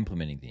you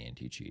implementing the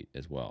anti-cheat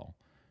as well.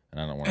 And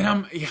I don't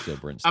want to steal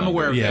Brent's I'm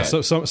aware of that.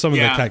 So some of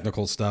the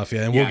technical stuff,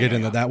 and we'll get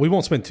into that. We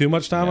won't spend too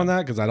much time on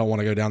that because I don't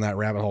want to go down that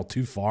rabbit hole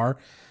too far.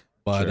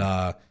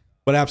 But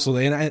But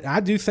absolutely, and I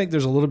do think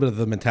there's a little bit of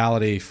the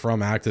mentality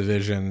from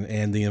Activision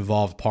and the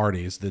involved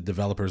parties, the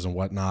developers and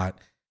whatnot,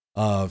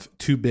 of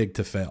too big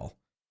to fail.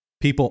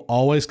 People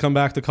always come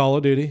back to Call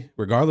of Duty,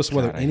 regardless of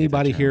whether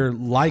anybody here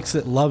likes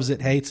it, loves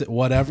it, hates it,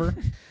 whatever.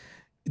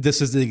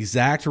 This is the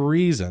exact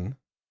reason,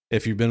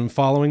 if you've been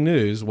following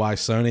news, why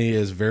Sony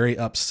is very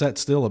upset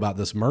still about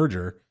this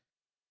merger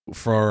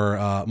for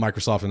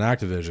Microsoft and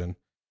Activision.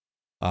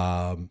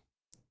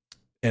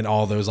 And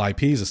all those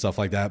IPs and stuff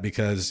like that,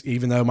 because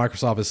even though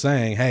Microsoft is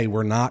saying, hey,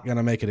 we're not going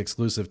to make it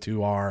exclusive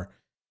to our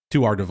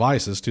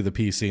devices, to the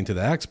PC and to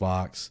the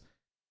Xbox,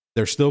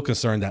 they're still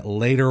concerned that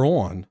later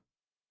on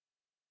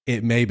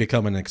it may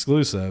become an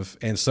exclusive.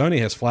 And Sony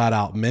has flat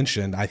out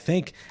mentioned, I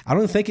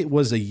don't think it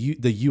was the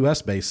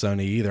US based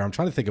Sony either. I'm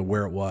trying to think of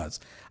where it was.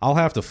 I'll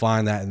have to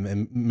find that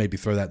and maybe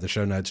throw that in the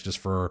show notes just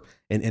for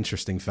an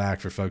interesting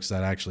fact for folks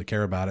that actually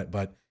care about it.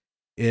 But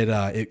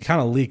it kind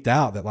of leaked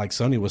out that like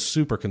Sony was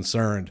super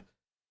concerned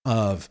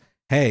of,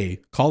 hey,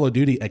 Call of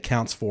Duty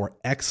accounts for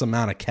X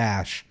amount of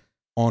cash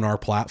on our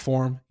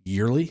platform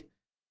yearly,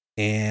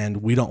 and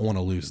we don't want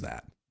to lose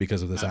that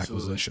because of this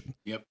acquisition.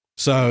 Yep.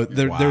 So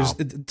there's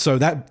so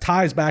that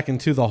ties back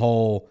into the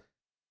whole,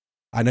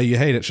 I know you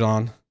hate it,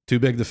 Sean, too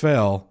big to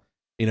fail.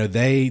 You know,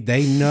 they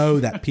know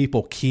that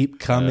people keep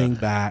coming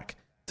back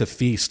to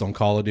feast on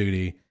Call of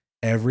Duty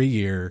every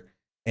year,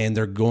 and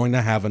they're going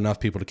to have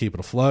enough people to keep it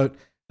afloat.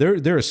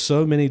 There are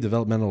so many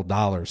developmental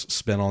dollars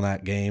spent on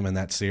that game and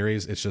that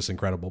series. It's just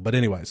incredible. But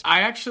anyways,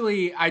 I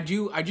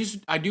do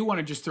want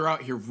to just throw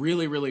out here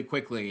really, really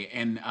quickly,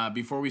 and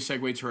before we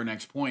segue to our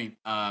next point,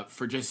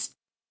 for just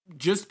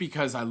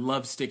because I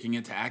love sticking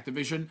it to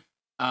Activision,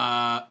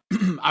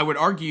 I would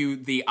argue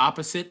the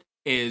opposite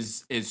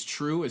is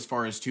true as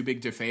far as too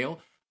big to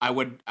fail. I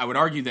would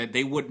argue that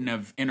they wouldn't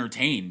have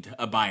entertained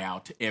a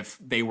buyout if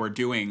they were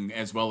doing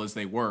as well as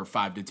they were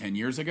 5 to 10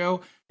 years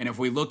ago. And if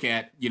we look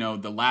at, you know,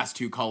 the last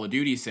 2 Call of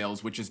Duty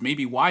sales, which is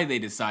maybe why they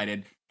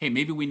decided, hey,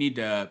 maybe we need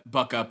to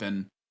buck up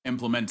and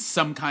implement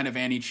some kind of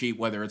anti-cheat,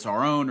 whether it's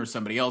our own or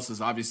somebody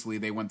else's. Obviously,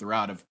 they went the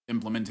route of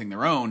implementing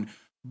their own.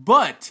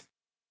 But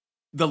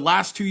the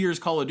last 2 years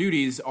Call of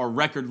Duties are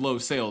record low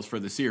sales for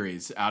the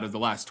series out of the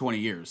last 20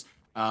 years.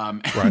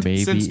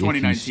 Maybe since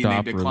 2019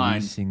 they've declined.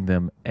 Releasing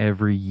them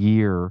every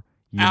year,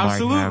 you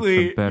Absolutely.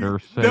 might have some better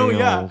sales. No,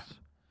 yeah.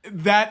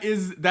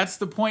 That's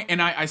the point,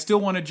 and I still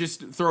want to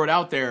just throw it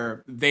out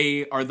there.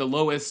 They are the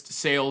lowest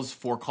sales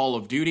for Call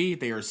of Duty.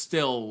 They are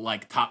still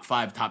like top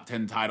 5, top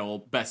 10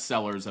 title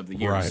bestsellers of the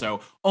year. Right.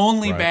 So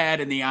only bad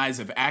in the eyes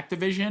of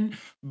Activision.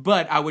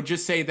 But I would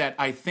just say that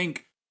I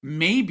think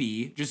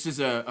maybe, just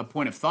as a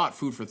point of thought,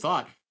 food for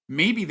thought,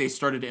 maybe they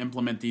started to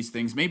implement these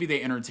things. Maybe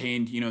they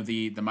entertained, you know,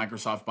 the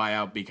Microsoft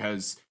buyout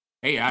because,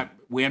 hey,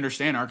 we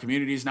understand our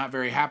community is not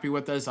very happy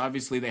with us.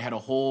 Obviously, they had a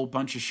whole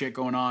bunch of shit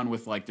going on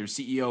with like their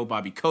CEO,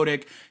 Bobby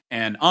Kotick,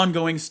 and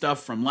ongoing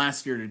stuff from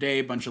last year to today,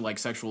 a bunch of like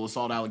sexual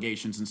assault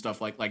allegations and stuff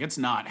like it's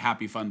not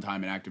happy fun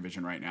time in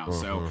Activision right now.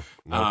 So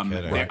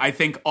I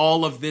think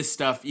all of this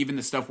stuff, even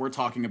the stuff we're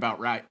talking about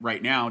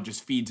right now,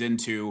 just feeds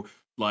into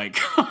like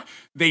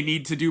they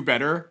need to do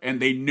better,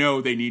 and they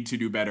know they need to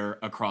do better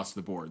across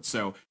the board.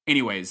 So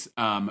anyways,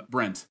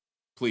 Brent,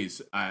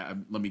 please,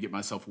 let me get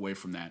myself away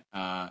from that.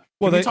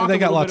 Well, they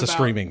got lots of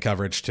streaming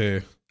coverage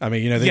too. I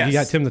mean, you know, you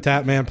got Tim the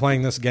Tap Man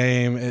playing this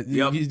game.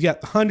 You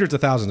got hundreds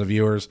of thousands of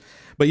viewers.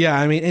 But yeah,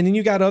 I mean, and then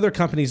you got other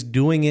companies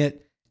doing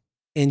it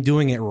and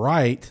doing it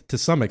right to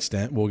some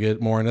extent. We'll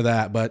get more into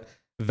that. But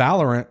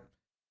Valorant,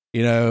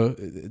 you know,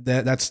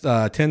 that's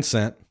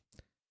Tencent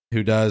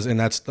who does, and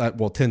that's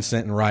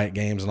Tencent and Riot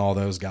Games and all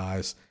those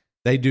guys.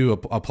 They do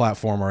a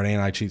platform or an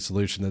anti-cheat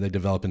solution that they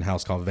develop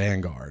in-house called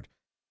Vanguard.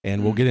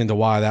 And we'll get into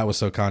why that was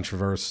so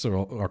controversial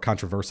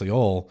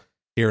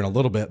here in a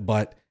little bit.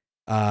 But,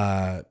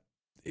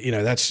 you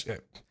know, that's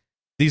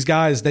these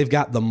guys, they've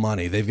got the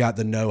money. They've got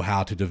the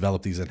know-how to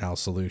develop these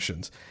in-house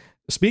solutions.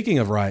 Speaking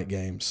of Riot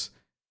Games,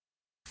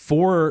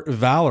 for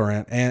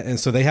Valorant, and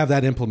so they have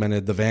that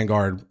implemented, the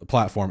Vanguard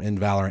platform in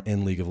Valorant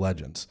in League of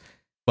Legends.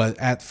 But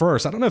at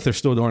first, I don't know if they're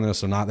still doing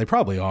this or not. They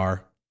probably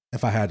are,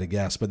 if I had to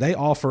guess. But they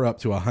offer up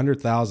to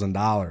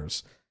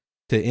 $100,000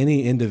 to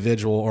any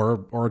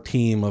individual or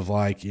team of,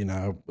 like, you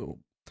know,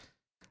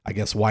 I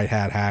guess white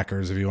hat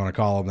hackers, if you want to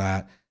call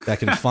them that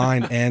can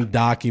find and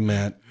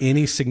document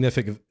any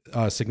significant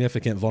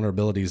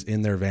vulnerabilities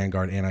in their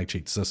Vanguard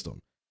anti-cheat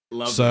system.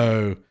 Love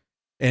that.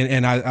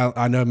 And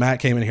I know Matt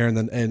came in here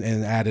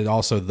and added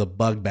also the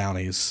bug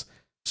bounties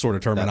sort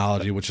of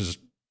terminology, which is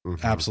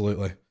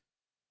absolutely.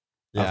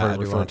 Yeah, I've heard it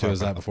referred to as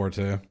that before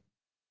too.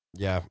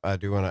 Yeah, I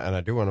do want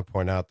to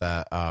point out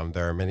that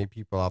there are many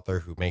people out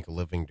there who make a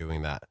living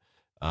doing that.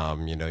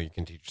 You know, you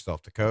can teach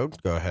yourself to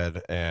code. Go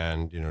ahead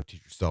and, you know,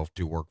 teach yourself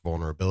to work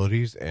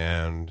vulnerabilities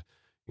and,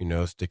 you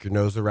know, stick your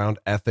nose around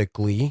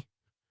ethically,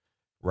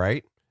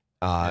 right?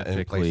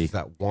 In places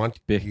that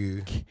want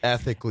you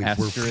ethically.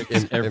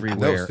 Asterisks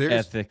everywhere. No,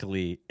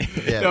 ethically.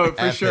 Yeah, no,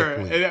 for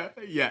sure.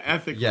 Yeah,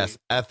 ethically. Yes,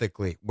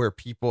 ethically. Where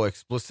people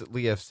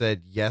explicitly have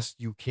said, yes,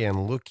 you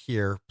can look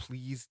here.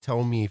 Please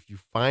tell me if you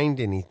find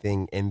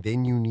anything, and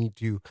then you need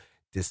to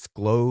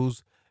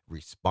disclose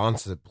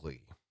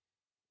responsibly,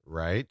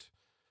 right?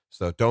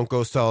 So don't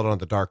go sell it on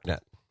the dark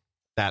net.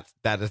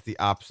 That is the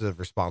opposite of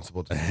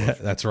responsible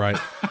disclosure. That's right.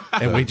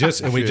 And we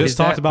just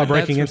talked about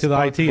breaking into the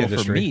IT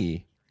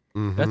industry. For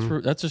me,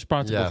 that's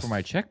responsible for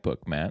my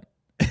checkbook, Matt.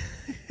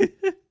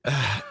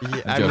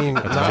 Yeah, I mean,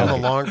 not in the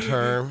long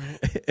term.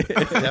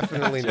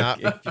 Definitely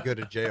not if you go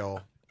to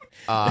jail.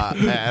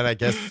 And I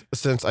guess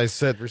since I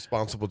said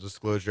responsible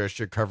disclosure, I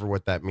should cover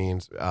what that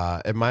means.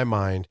 In my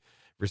mind,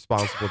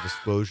 responsible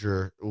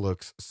disclosure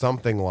looks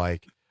something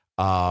like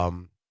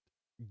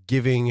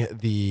giving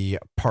the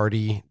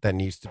party that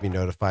needs to be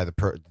notified,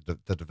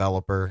 the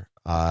developer,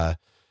 30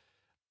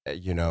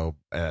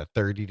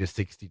 to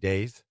 60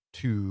 days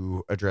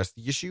to address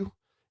the issue,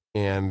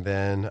 and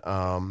then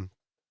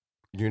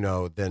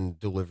then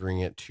delivering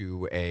it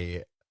to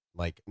a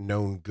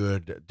known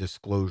good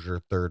disclosure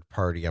third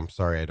party. I'm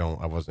sorry,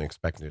 I wasn't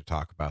expecting to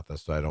talk about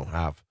this, so I don't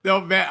have.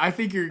 No, Matt, I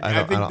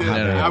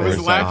was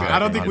laughing. I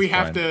don't think we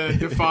have to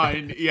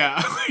define.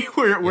 Yeah,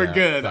 we're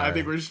good. Sorry. I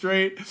think we're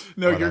straight.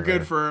 No, whatever. You're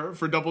good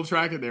for double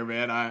tracking there,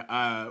 man.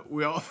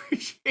 We all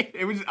appreciate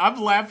it.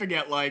 I'm laughing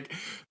at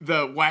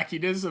the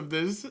wackiness of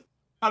this.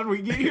 How did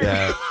we get here?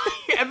 Yeah.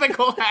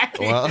 Ethical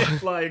hacking. Well,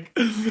 hey,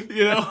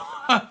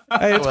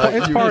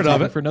 it's part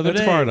of it. For another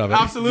day. Part of it.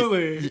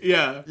 Absolutely.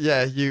 Yeah.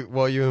 Yeah. You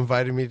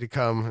invited me to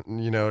come,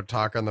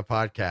 talk on the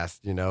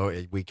podcast,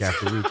 week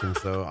after week. And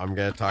so I'm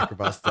going to talk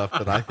about stuff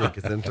that I think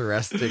is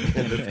interesting.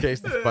 In this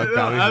case, it's bug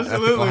bounties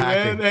and ethical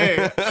hacking.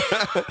 Man.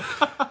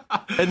 Hey.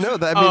 And no,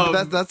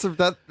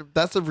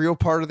 that's a real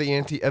part of the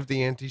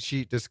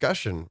anti-cheat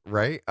discussion,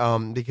 right?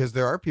 Because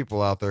there are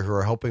people out there who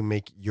are helping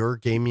make your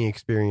gaming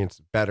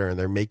experience better, and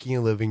they're making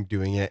a living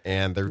doing it,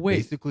 and they're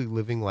basically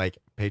living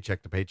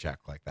paycheck to paycheck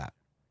like that.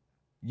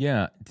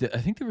 Yeah, I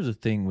think there was a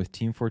thing with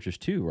Team Fortress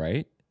 2,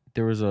 right?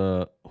 There was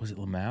was it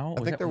Lamau?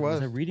 I think there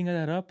was. Was I reading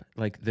that up?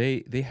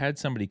 They had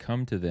somebody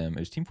come to them. It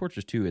was Team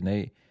Fortress 2, and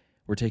they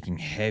were taking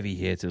heavy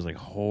hits. It was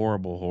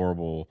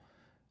horrible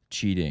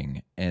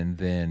cheating, and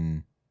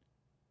then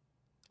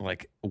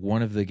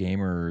one of the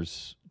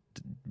gamers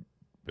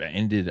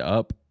ended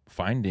up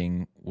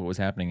finding what was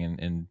happening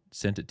and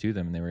sent it to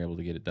them, and they were able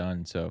to get it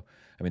done. So,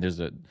 I mean,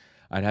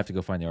 I'd have to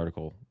go find the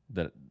article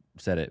that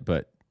said it,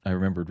 but I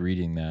remembered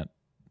reading that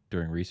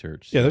during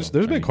research. Yeah, there's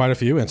been quite a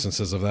few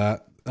instances of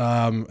that.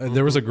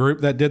 There was a group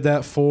that did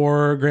that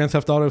for Grand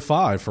Theft Auto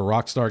 5 for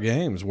Rockstar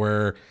Games,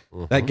 where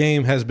that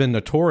game has been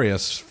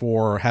notorious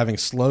for having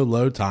slow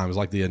load times,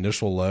 like the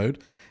initial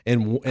load,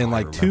 and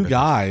two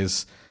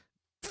guys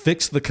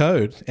fixed the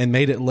code and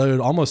made it load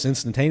almost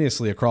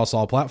instantaneously across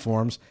all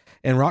platforms.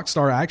 And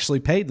Rockstar actually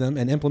paid them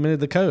and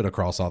implemented the code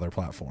across all their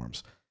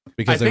platforms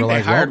because they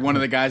hired one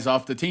of the guys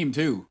off the team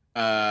too.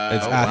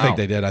 I think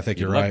they did. I think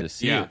you're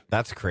right. Yeah,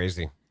 that's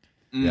crazy.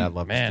 Yeah, I'd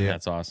love to see it.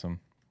 That's awesome.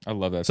 I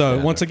love that. So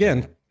once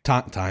again,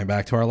 tying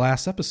back to our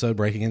last episode,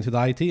 breaking into the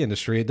IT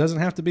industry, it doesn't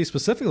have to be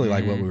specifically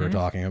like what we were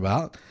talking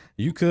about.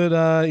 You could,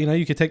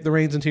 you could take the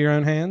reins into your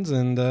own hands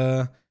and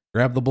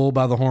grab the bull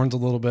by the horns a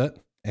little bit,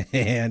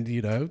 and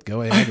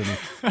go ahead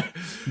and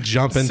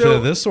jump into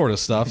this sort of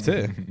stuff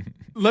too.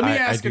 Let me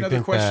ask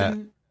another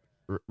question.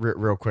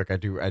 Real quick,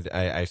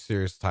 I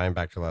seriously, tying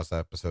back to last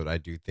episode, I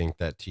do think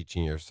that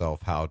teaching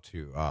yourself how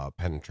to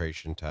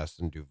penetration test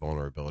and do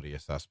vulnerability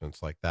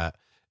assessments like that,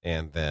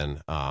 and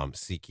then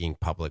seeking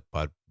public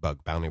bug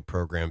bounty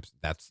programs,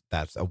 that's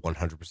a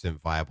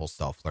 100% viable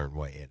self-learned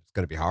way. And it's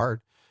going to be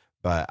hard,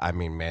 but I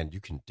mean, man,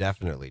 you can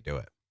definitely do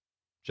it.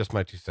 Just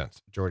my 2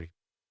 cents. Jordy,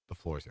 the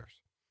floor is yours.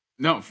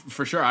 No,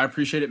 for sure. I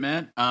appreciate it,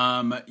 man.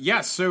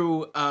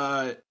 So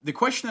the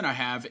question that I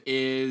have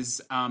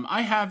is,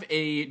 I have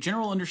a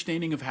general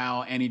understanding of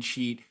how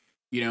anti-cheat,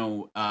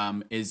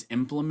 is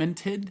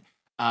implemented.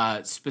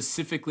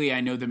 Specifically,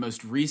 I know the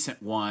most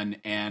recent one,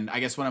 and I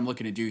guess what I'm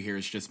looking to do here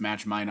is just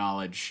match my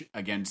knowledge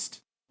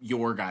against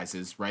your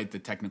guys's, right? The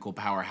technical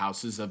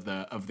powerhouses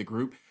of the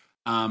group,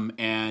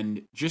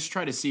 and just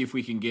try to see if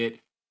we can get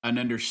an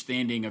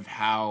understanding of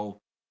how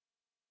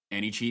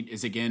anti-cheat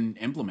is again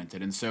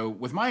implemented. And so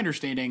with my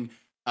understanding,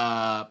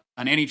 an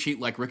anti-cheat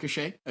like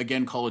Ricochet,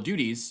 again, Call of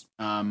Duty's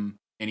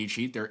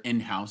anti-cheat, their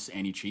in-house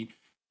anti-cheat,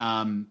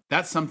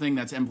 that's something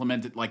that's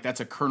implemented, that's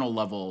a kernel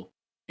level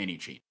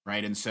anti-cheat,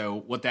 right? And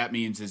so what that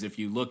means is if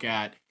you look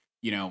at,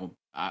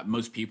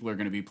 most people are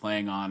going to be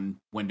playing on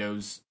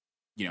Windows,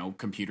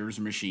 computers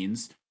or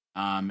machines.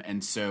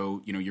 And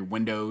so, your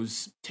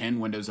Windows 10,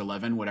 Windows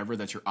 11, whatever,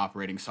 that's your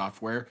operating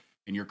software.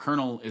 And your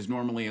kernel is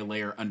normally a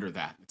layer under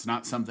that. It's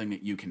not something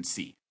that you can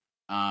see.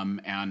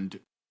 And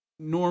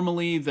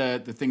normally the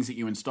things that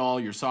you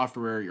install, your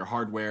software, your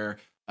hardware,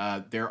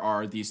 there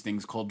are these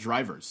things called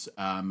drivers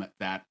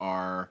that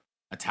are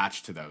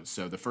attached to those.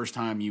 So the first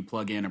time you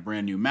plug in a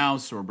brand new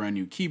mouse or a brand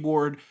new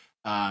keyboard,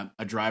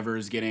 a driver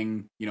is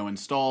getting,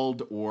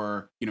 installed,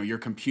 or, your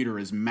computer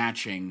is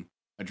matching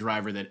a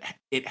driver that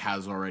it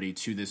has already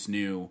to this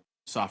new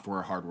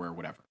software, hardware,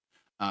 whatever.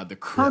 The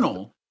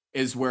kernel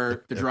is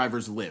where the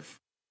drivers live,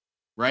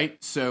 right?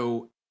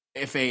 So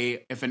if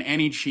an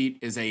anti-cheat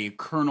is a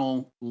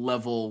kernel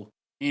level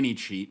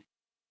anti-cheat,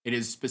 It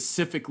is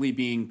specifically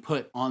being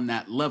put on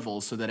that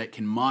level so that it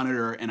can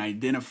monitor and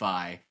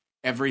identify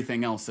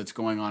everything else that's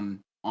going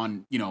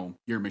on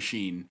your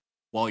machine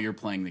while you're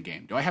playing the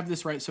game. Do I have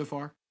this right so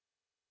far?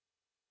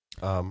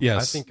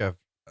 Yes.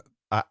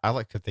 I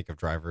like to think of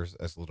drivers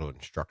as little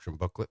instruction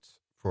booklets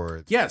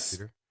for the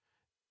computer.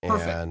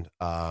 Perfect. And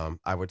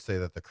I would say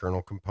that the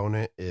kernel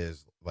component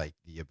is like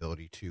the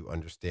ability to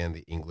understand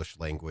the English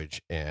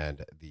language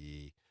and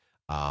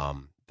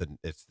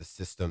it's the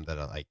system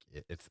that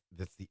it's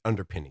the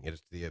underpinning.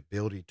 It's the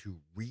ability to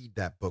read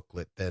that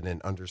booklet then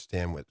and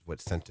understand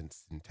what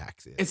sentence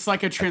syntax is. It's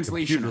like a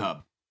translation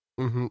hub.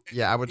 Mm-hmm.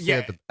 Yeah, I would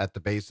say at the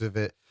base of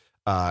it,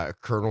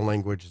 kernel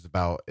language is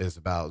about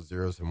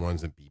zeros and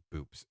ones and beep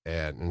boops,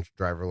 and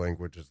driver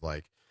language is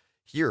like,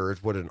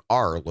 here's what an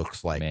R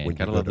looks like when you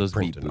go to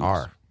print an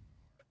R.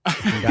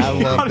 I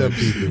love them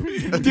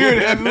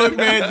dude. And look,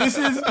 man,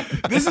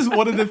 this is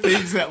one of the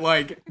things that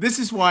like this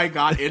is why I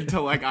got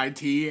into like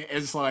IT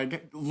is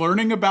like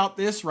learning about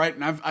this, right?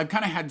 And I've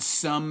kind of had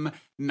some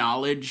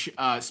knowledge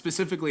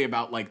specifically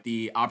about like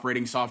the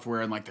operating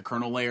software and like the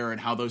kernel layer and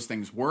how those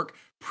things work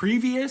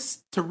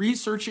previous to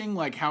researching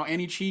like how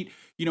anti-cheat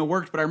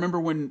worked. But I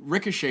remember when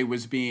Ricochet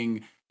was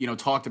being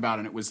talked about,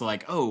 and it was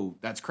like, oh,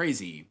 that's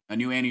crazy. A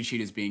new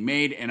anti-cheat is being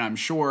made, and I'm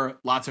sure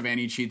lots of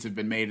anti-cheats have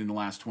been made in the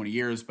last 20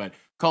 years, but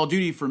Call of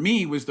Duty for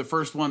me was the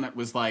first one that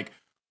was like,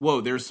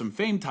 whoa, there's some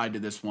fame tied to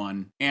this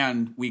one,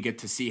 and we get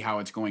to see how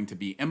it's going to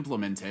be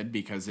implemented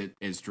because it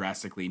is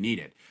drastically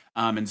needed.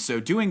 And so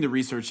doing the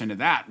research into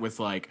that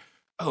with like,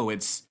 oh,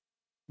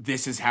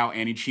 this is how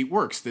anti-cheat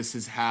works. This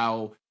is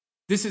how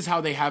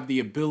they have the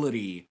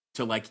ability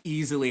to like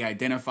easily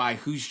identify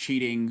who's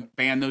cheating,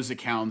 ban those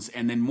accounts,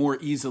 and then more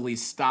easily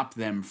stop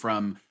them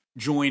from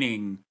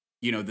joining,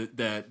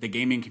 the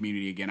gaming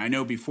community again. I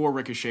know before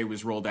Ricochet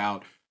was rolled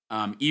out,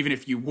 even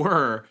if you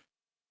were,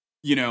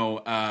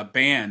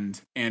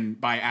 banned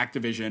and by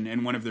Activision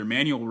in one of their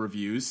manual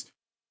reviews,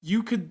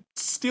 you could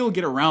still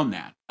get around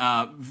that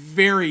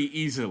very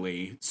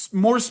easily.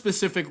 More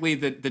specifically,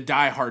 the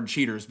diehard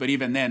cheaters. But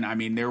even then, I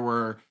mean, there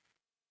were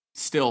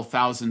still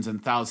thousands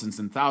and thousands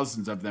and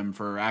thousands of them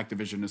for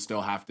Activision to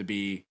still have to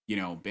be,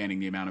 banning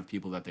the amount of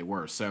people that they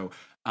were. So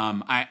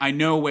I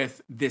know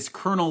with this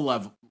kernel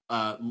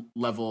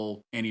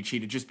level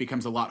anti-cheat, it just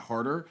becomes a lot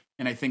harder.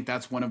 And I think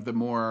that's one of the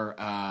more,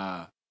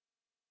 I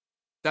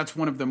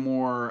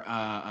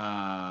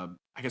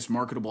guess,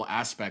 marketable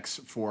aspects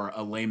for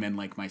a layman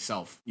like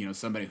myself,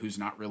 somebody who's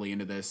not really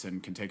into this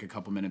and can take a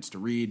couple minutes to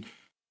read.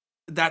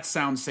 That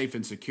sounds safe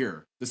and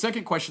secure. The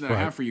second question that I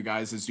have for you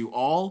guys is, do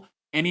all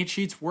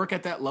anti-cheats work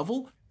at that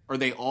level? Are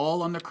they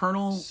all on the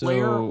kernel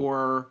layer,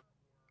 or?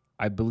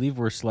 I believe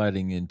we're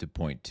sliding into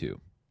point 2.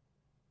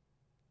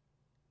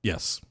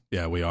 Yes.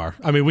 Yeah, we are.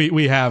 I mean,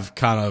 we have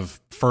kind of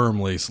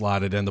firmly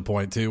slided into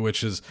point 2,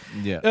 which is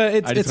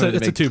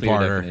it's a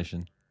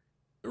two-parter.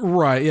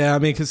 Right. Yeah. I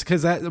mean,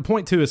 because that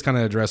point 2 is kind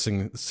of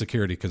addressing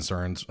security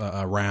concerns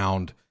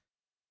around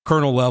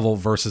kernel level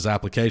versus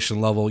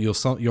application level.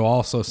 You'll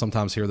also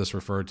sometimes hear this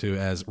referred to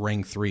as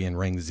ring 3 and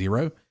ring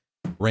 0.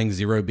 Ring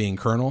 0 being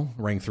kernel,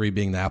 ring 3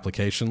 being the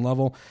application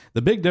level.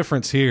 The big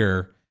difference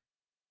here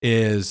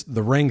is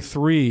the ring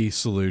 3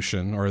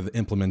 solution or the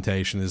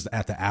implementation is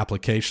at the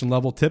application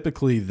level.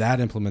 Typically, that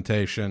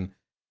implementation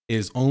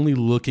is only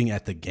looking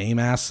at the game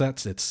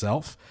assets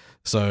itself.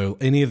 So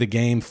any of the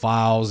game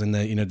files in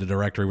the the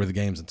directory where the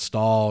game's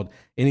installed,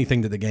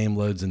 anything that the game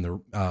loads in the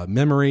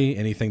memory,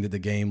 anything that the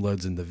game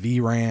loads in the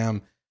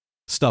VRAM,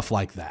 stuff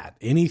like that.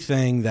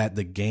 Anything that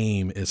the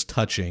game is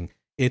touching,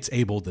 it's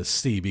able to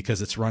see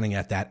because it's running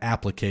at that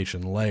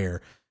application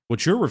layer.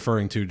 What you're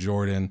referring to,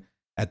 Jordan,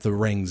 at the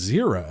ring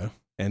 0,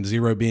 and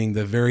 0 being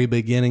the very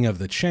beginning of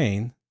the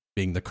chain,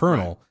 being the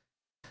kernel,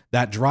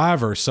 that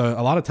driver. So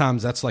a lot of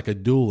times that's like a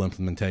dual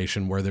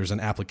implementation where there's an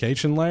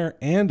application layer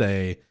and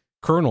a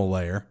kernel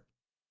layer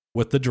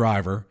with the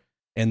driver,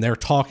 and they're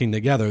talking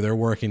together, they're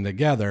working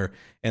together,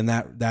 and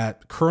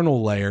that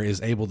kernel layer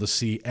is able to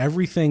see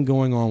everything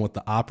going on with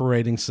the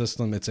operating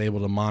system. It's able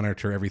to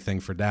monitor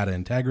everything for data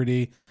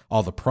integrity,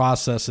 all the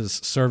processes,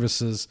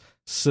 services,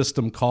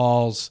 system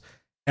calls,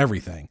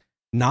 everything.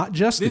 Not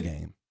just the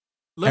game.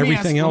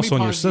 Everything else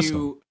on your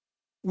system.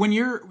 When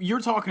you're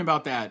talking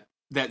about that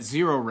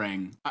 0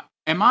 ring,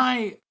 am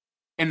I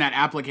in that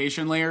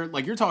application layer?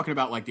 Like you're talking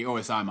about like the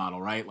OSI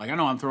model, right? Like I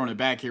know I'm throwing it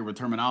back here with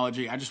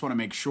terminology. I just want to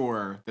make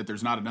sure that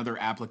there's not another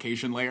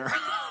application layer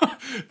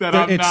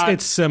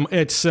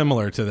It's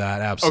similar to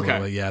that, absolutely.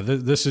 Okay. Yeah,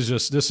 this is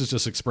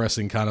just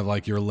expressing kind of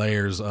like your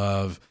layers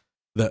of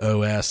the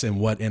OS and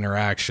what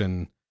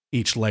interaction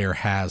each layer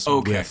has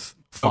with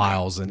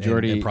files and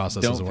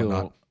processes and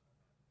whatnot.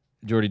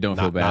 Jordy, don't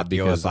feel bad not the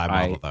because OSI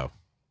model though.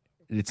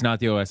 It's not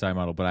the OSI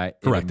model,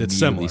 but correct. It's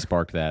similar.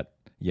 Sparked that.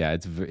 Yeah,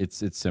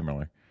 it's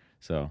similar.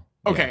 So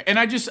okay, and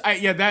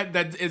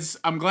that is.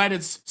 I'm glad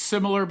it's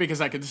similar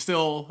because I can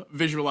still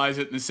visualize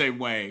it in the same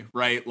way,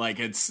 right? Like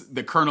it's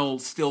the kernel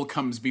still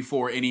comes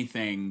before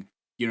anything.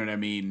 You know what I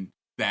mean?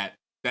 That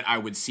I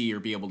would see or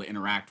be able to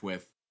interact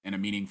with in a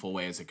meaningful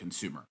way as a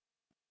consumer.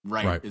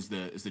 Right. Is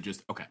the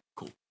just okay?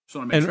 Cool.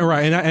 And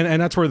right,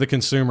 and that's where the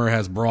consumer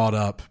has brought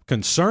up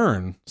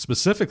concern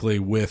specifically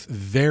with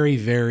very,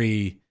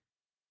 very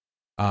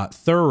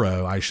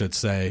thorough, I should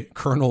say,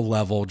 kernel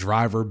level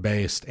driver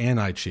based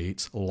anti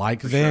cheats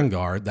like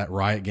Vanguard that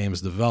Riot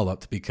Games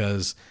developed,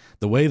 because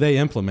the way they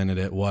implemented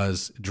it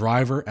was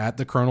driver at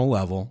the kernel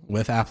level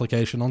with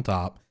application on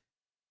top.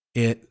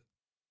 It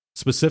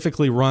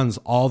specifically runs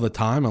all the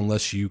time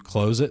unless you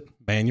close it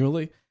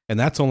manually. And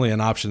that's only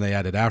an option they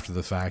added after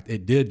the fact.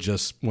 It did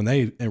just, when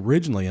they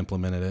originally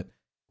implemented it,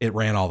 it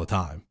ran all the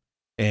time.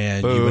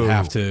 And you would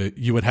have to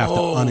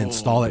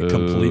uninstall it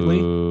completely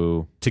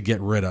to get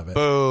rid of it.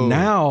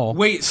 Now,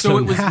 wait, so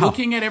it was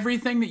looking at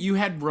everything that you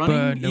had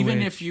running,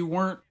 even if you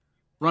weren't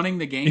running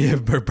the game? Yeah,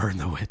 burn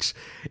the witch.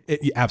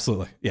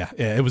 Absolutely. Yeah.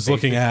 It was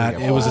looking at,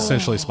 it was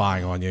essentially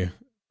spying on you.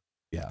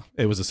 Yeah,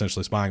 it was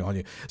essentially spying on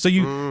you.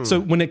 So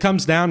so when it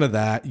comes down to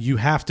that, you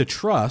have to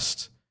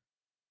trust.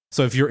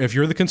 So if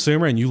you're the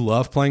consumer and you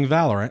love playing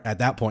Valorant at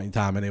that point in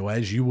time,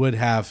 anyways, you would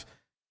have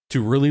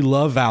to really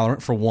love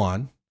Valorant for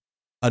one,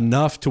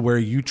 enough to where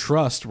you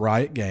trust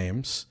Riot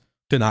Games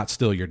to not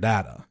steal your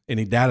data,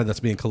 any data that's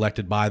being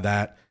collected by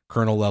that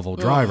kernel level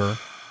driver,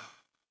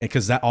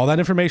 because all that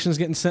information is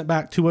getting sent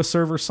back to a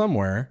server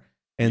somewhere,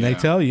 and they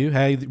tell you,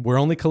 hey, we're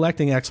only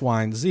collecting X,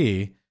 Y, and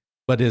Z,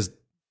 but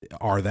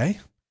are they?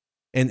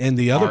 And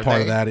the other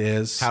part of that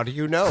is, how do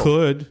you know?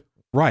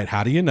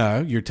 How do you know?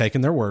 You're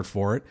taking their word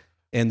for it.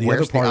 And the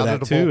other part of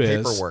that too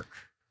is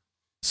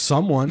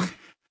someone,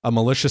 a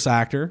malicious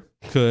actor,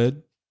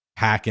 could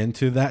hack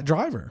into that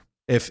driver.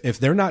 If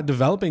they're not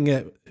developing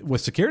it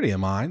with security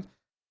in mind,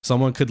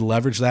 someone could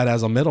leverage that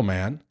as a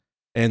middleman,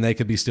 and they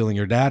could be stealing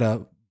your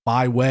data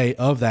by way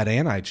of that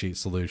anti-cheat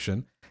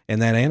solution.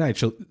 And that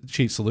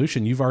anti-cheat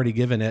solution, you've already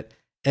given it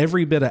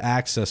every bit of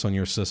access on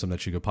your system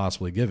that you could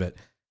possibly give it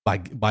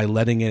by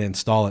letting it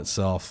install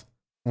itself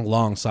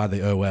alongside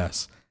the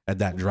OS at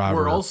that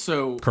driver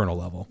kernel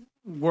level.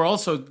 We're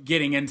also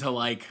getting into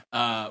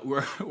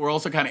we're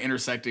also kind of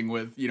intersecting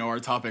with, our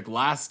topic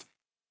last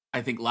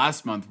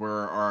month,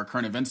 where our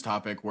current events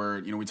topic,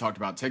 where, we talked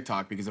about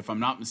TikTok, because if I'm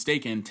not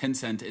mistaken,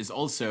 Tencent is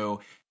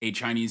also a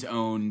Chinese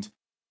owned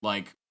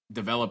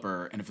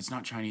developer. And if it's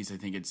not Chinese, I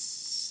think it's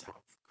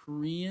South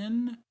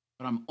Korean,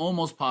 but I'm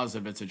almost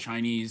positive it's a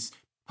Chinese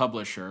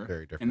publisher.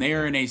 Very different. And they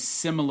are in a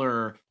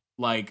similar,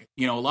 a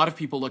lot of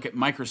people look at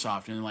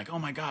Microsoft and they're like, oh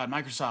my God,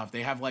 Microsoft,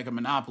 they have a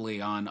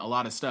monopoly on a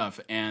lot of stuff.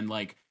 And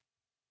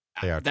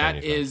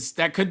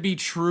that could be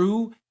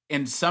true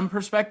in some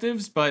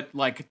perspectives, but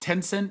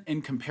Tencent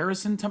in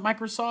comparison to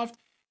Microsoft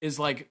is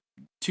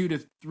 2 to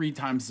 3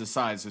 times the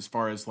size as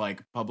far as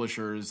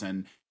publishers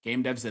and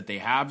game devs that they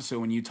have. So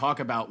when you talk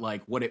about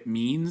what it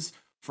means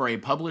for a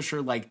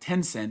publisher like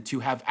Tencent to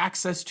have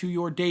access to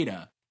your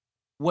data,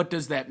 what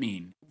does that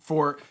mean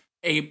for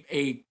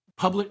a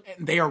public?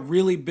 They are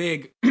really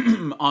big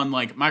on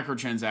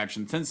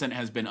microtransactions. Tencent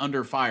has been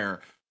under fire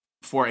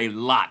for a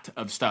lot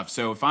of stuff.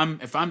 So if I'm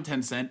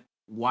Tencent,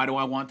 why do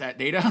I want that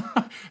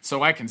data?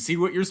 So I can see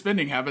what your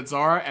spending habits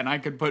are, and I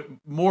could put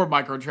more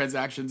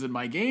microtransactions in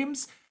my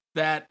games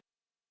that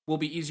will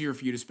be easier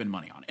for you to spend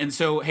money on. And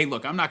so, hey,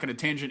 look, I'm not going to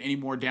tangent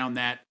anymore down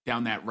that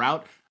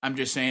route. I'm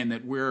just saying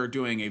that we're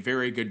doing a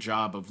very good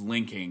job of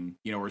linking,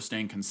 we're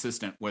staying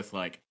consistent with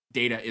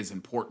data is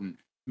important.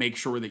 Make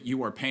sure that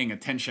you are paying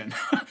attention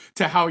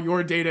to how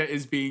your data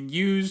is being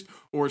used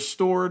or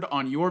stored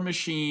on your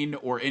machine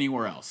or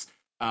anywhere else.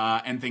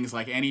 And things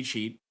like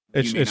anti-cheat.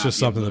 It's just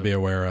something to be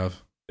aware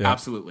of. Yeah.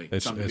 Absolutely.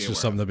 It's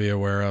just something to be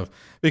aware of.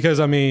 Because,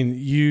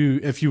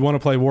 if you want to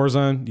play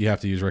Warzone, you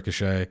have to use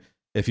Ricochet.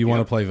 If you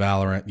want to play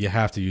Valorant, you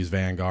have to use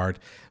Vanguard.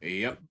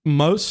 Yep.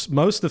 Most,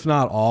 if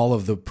not all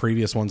of the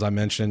previous ones I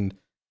mentioned,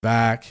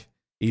 VAC,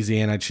 Easy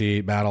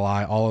Anti-Cheat,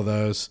 BattleEye, all of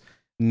those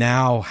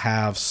now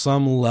have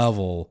some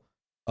level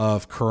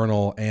of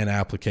kernel and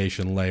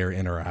application layer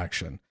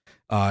interaction.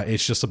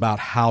 It's just about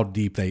how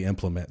deep they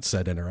implement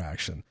said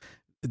interaction.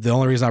 The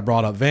only reason I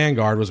brought up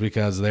Vanguard was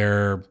because they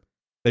were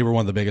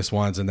one of the biggest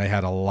ones, and they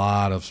had a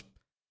lot of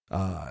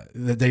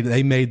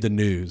they made the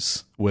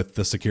news with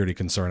the security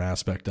concern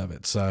aspect of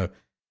it. So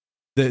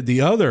the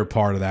other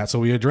part of that, so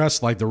we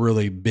addressed the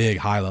really big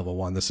high level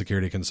one, the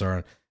security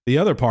concern. The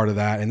other part of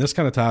that, and this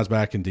kind of ties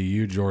back into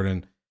you,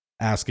 Jordan,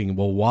 asking,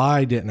 well,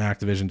 why didn't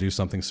Activision do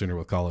something sooner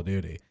with Call of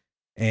Duty?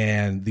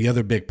 And the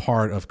other big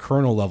part of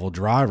kernel level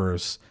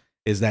drivers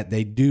is that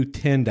they do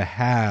tend to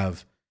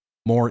have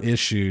more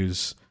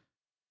issues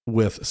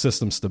with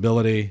system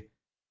stability,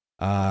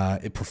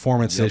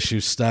 performance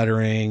issues,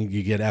 stuttering,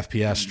 you get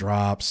FPS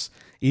drops,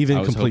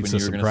 even complete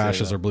system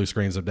crashes or blue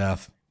screens of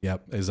death.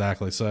 Yep,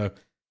 exactly. So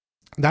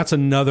that's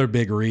another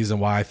big reason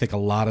why I think a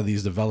lot of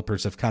these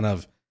developers have kind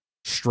of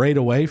strayed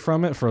away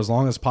from it for as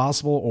long as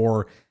possible,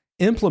 or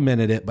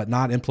implemented it, but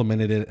not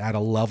implemented it at a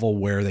level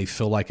where they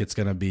feel like it's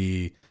going to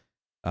be,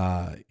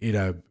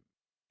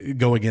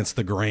 go against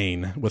the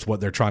grain with what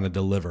they're trying to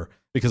deliver.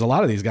 Because a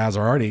lot of these guys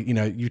are already,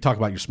 you talk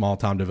about your small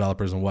time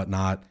developers and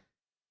whatnot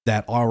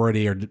that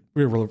already are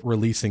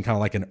releasing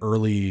kind of an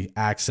early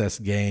access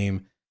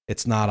game.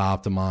 It's not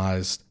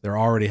optimized. They're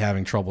already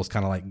having troubles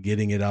kind of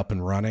getting it up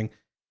and running.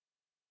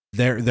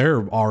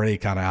 they're already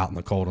kind of out in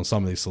the cold on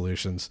some of these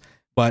solutions.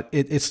 But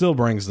it still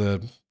brings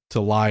to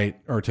light,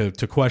 or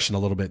to question a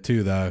little bit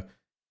too, though.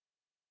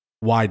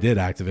 Why did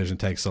Activision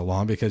take so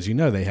long? Because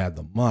they had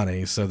the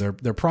money, so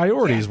their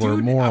priorities were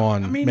more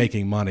on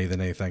making money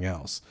than anything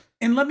else.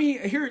 And let me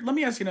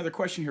ask you another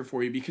question here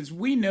for you, because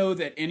we know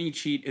that any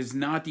cheat is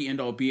not the end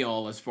all be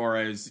all as far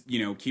as,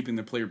 keeping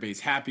the player base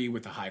happy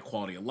with a high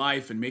quality of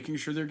life and making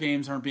sure their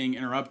games aren't being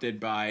interrupted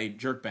by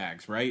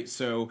jerkbags, right?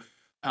 So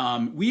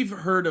we've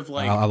heard of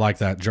I like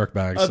that,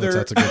 jerkbags.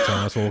 That's a good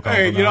term. That's what we'll call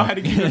it. I had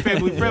to keep it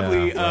family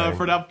friendly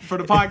for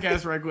the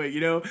podcast right quick.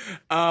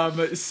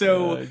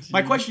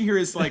 My question here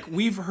is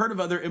we've heard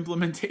of other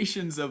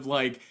implementations of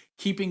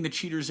keeping the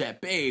cheaters at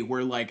bay,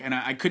 where and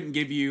I couldn't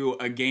give you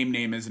a game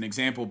name as an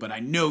example, but I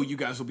know you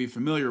guys will be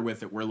familiar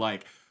with it. Where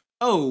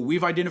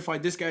we've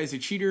identified this guy as a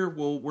cheater.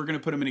 Well, we're going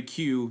to put him in a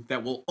queue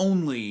that will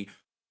only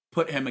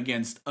put him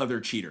against other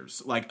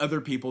cheaters,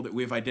 other people that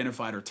we've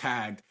identified or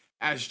tagged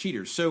as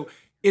cheaters. So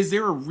is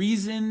there a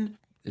reason?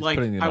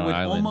 I would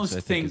almost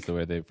think is the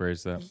way they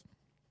phrase that.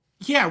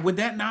 Yeah, would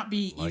that not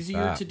be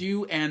easier to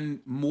do and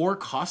more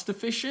cost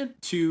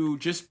efficient to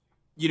just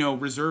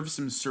reserve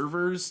some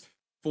servers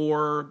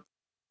for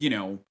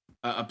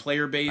a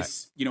player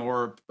base,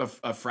 or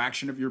a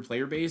fraction of your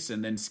player base,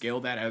 and then scale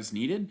that as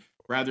needed,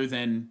 rather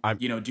than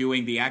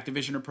doing the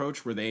Activision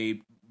approach where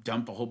they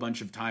dump a whole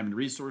bunch of time and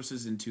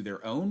resources into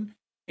their own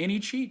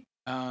anti-cheat?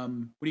 What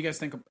do you guys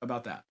think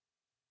about that?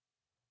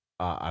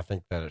 I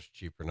think that it's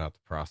cheaper not to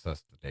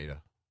process the data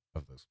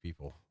of those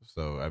people.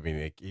 So, I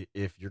mean,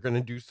 if you're going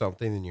to do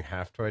something, then you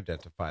have to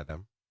identify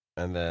them.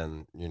 And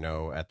then,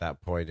 at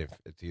that point, if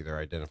it's either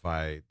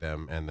identify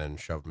them and then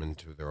shove them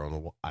into their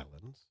own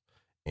islands,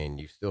 and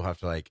you still have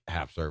to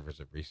have servers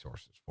and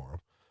resources for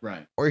them.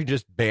 Right. Or you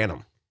just ban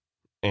them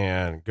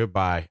and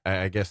goodbye.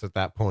 I guess at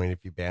that point,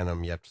 if you ban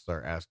them, you have to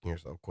start asking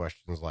yourself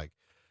questions like,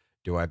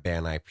 do I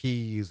ban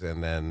IPs?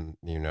 And then,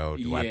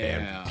 do I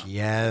ban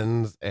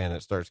VPNs? And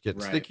it starts getting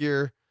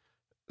stickier.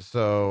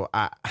 So,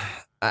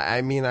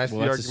 I mean, I see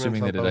arguments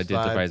assuming that it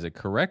identifies it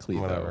correctly,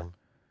 though.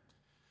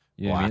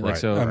 You know what I mean? Right.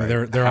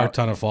 There are a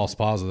ton of false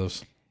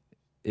positives.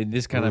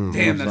 This kind of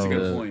that's a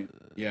good point.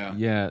 Yeah.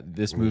 Yeah,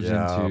 this moves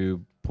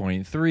into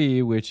point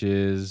 3, which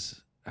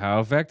is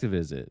how effective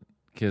is it?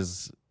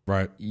 Because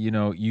go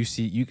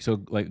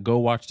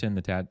watch Tim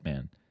the Tat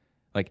Man.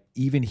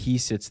 Even he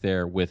sits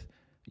there with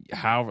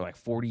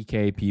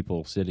 40K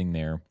people sitting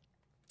there,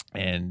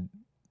 and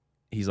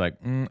he's like,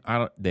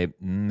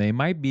 they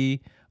might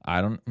be,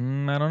 I don't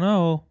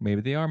know,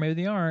 maybe they are,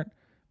 maybe they aren't,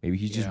 maybe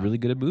he's just really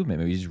good at movement,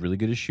 maybe he's really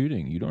good at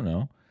shooting, you don't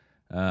know.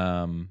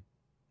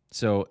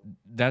 So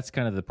that's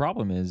kind of the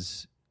problem,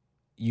 is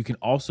you can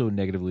also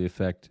negatively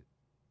affect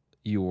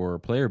your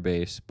player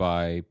base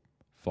by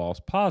false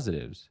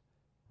positives,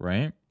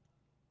 right?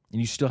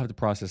 And you still have to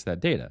process that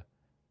data.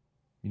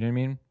 You know what I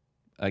mean?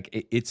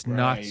 It's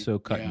not so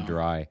cut and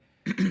dry,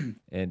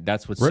 and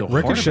that's what's so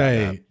hard about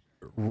that.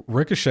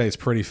 Ricochet is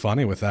pretty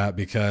funny with that,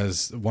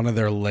 because one of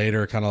their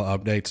later kind of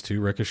updates to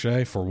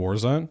Ricochet for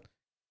Warzone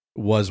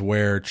was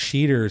where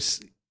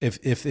cheaters,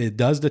 if it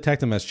does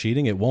detect them as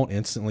cheating, it won't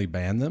instantly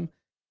ban them.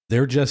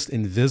 They're just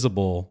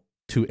invisible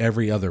to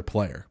every other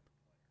player.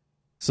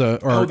 So,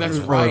 that's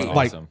right.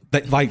 Awesome.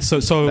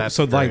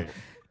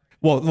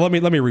 Well, let me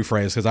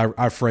rephrase, because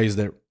I phrased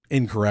it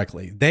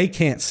incorrectly. They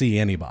can't see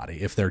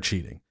anybody if they're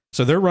cheating.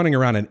 So they're running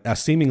around a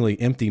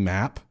seemingly empty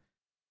map,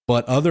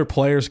 but other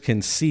players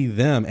can see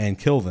them and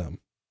kill them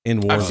in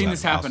Warzone. I've seen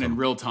this happen in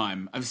real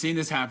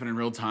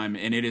time.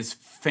 And it is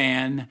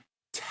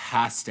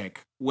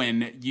fantastic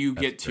when you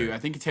get to, I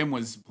think Tim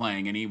was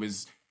playing, and he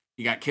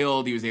got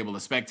killed, he was able to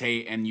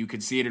spectate, and you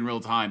could see it in real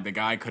time. The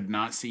guy could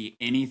not see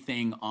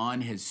anything on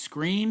his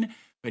screen,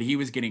 but he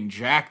was getting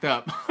jacked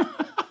up.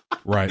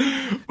 Right.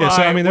 Yeah,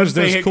 so I mean, there's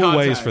cool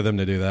ways for them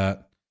to do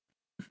that.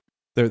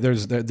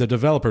 The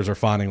developers are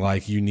finding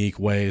unique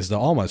ways to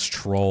almost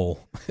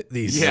troll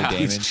these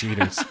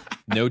cheaters.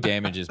 No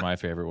damage is my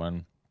favorite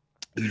one.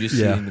 You just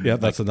see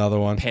that's another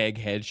one. Peg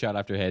headshot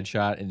after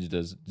headshot, and it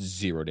does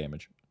 0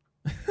 damage.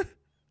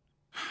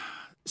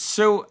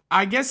 So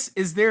I guess,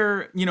 is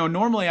there,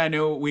 normally I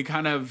know we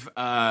kind of,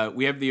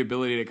 we have the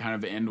ability to kind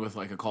of end with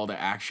a call to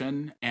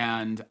action.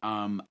 And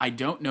I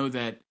don't know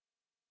that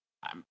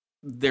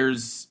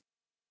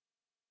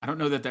I don't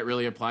know that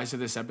really applies to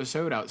this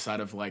episode,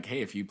 outside of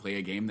hey, if you play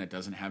a game that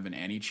doesn't have an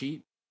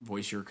anti-cheat,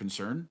 voice your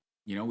concern.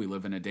 We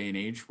live in a day and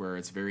age where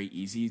it's very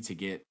easy to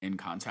get in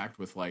contact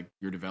with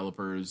your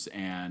developers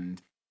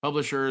and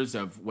publishers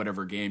of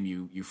whatever game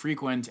you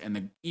frequent. And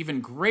the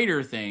even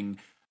greater thing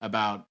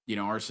about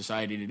our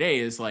society today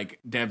is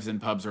devs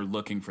and pubs are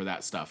looking for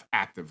that stuff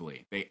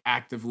actively. They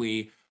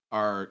actively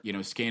are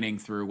scanning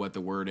through what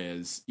the word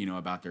is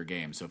about their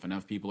game. So if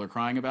enough people are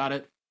crying about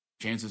it,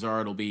 chances are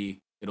it'll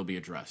be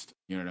addressed.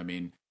 You know what I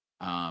mean?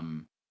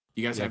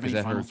 You guys have any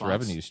final hurts thoughts?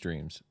 Revenue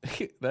streams.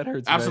 That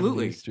hurts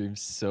Absolutely. Revenue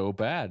streams so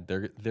bad.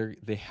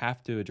 They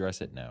have to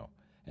address it now.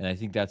 And I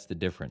think that's the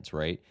difference,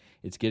 right?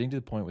 It's getting to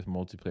the point with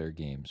multiplayer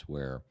games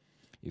where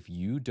if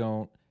you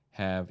don't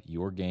have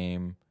your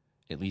game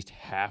at least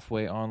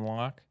halfway on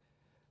lock,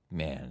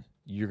 man,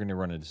 you're going to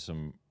run into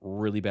some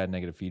really bad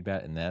negative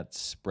feedback, and that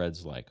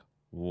spreads like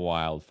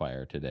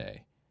wildfire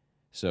today.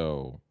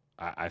 So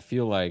I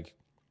feel like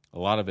a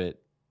lot of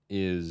it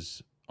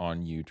is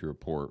on you to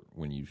report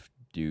when you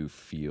do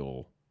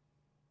feel,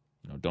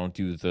 don't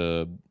do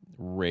the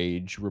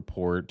rage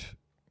report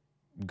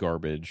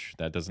garbage.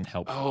 That doesn't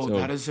help. Oh, so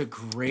that is a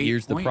great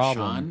here's point, the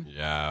problem. Sean.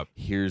 Yeah.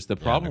 Here's the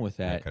problem with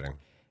that.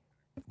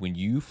 When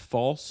you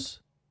false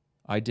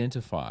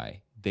identify,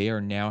 they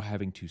are now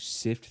having to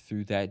sift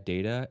through that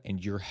data,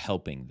 and you're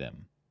helping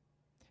them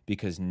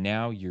because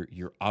now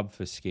you're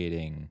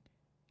obfuscating,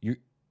 you're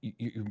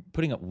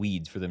putting up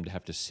weeds for them to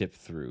have to sift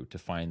through to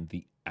find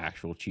the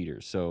actual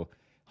cheaters. So,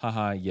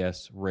 haha,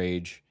 yes,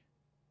 rage,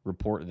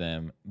 report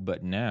them,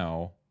 but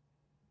now,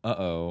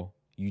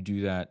 you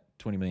do that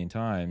 20 million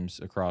times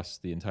across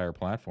the entire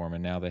platform,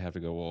 and now they have to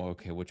go, well,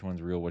 okay, which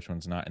one's real, which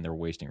one's not, and they're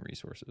wasting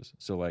resources.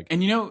 So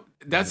and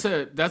that's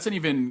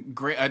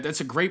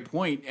a great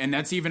point, and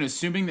that's even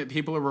assuming that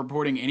people are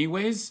reporting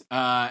anyways.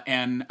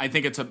 And I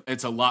think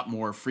it's a lot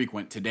more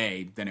frequent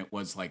today than it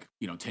was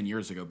 10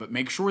 years ago. But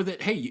make sure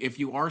that, hey, if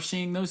you are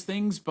seeing those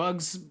things,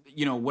 bugs,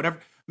 whatever,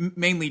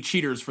 mainly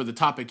cheaters for the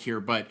topic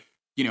here, but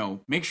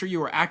make sure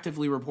you are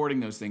actively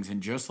reporting those things.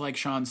 And just like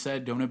Sean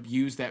said, don't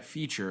abuse that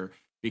feature.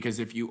 Because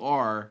if you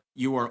are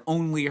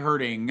only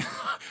hurting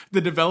the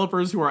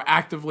developers who are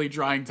actively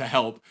trying to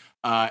help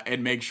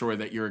and make sure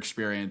that your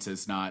experience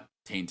is not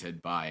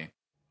tainted by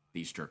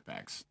these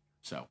jerkbags.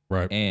 So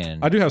right,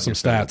 and I do have some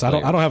stats. I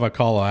don't have a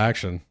call of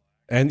action,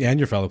 and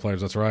your fellow players.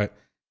 That's right.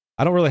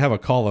 I don't really have a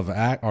call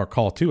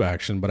to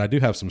action, but I do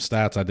have some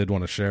stats I did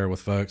want to share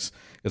with folks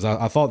because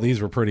I thought these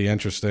were pretty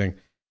interesting.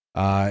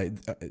 And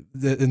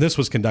this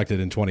was conducted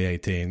in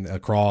 2018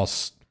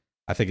 across,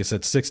 I think it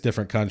said 6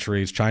 different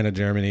countries: China,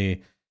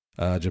 Germany,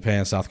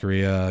 Japan, South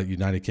Korea,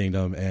 United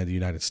Kingdom, and the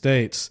United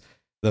States.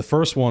 The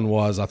first one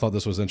was, I thought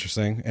this was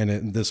interesting,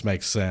 and this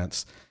makes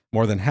sense.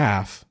 More than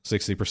half,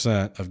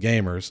 60% of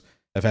gamers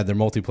have had their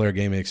multiplayer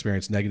gaming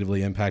experience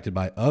negatively impacted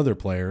by other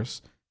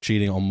players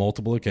cheating on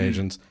multiple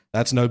occasions.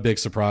 That's no big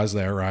surprise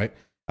there, right?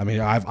 I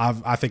mean,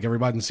 I think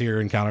everybody's here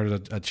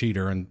encountered a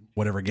cheater in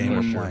whatever game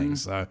we're playing.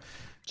 So,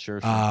 sure.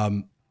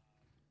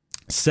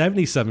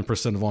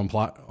 77% of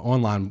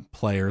online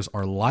players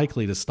are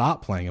likely to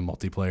stop playing a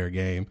multiplayer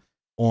game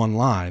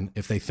online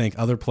if they think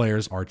other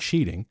players are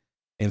cheating,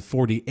 and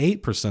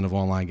 48% of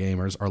online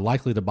gamers are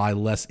likely to buy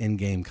less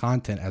in-game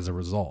content as a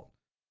result.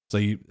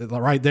 So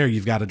right there,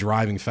 you've got a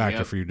driving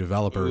factor for your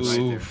developers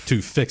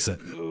to fix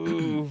it.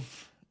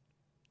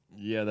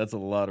 Yeah, that's a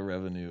lot of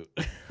revenue.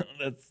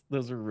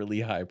 Those are really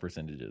high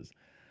percentages.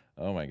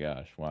 Oh my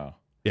gosh! Wow.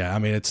 Yeah, I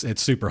mean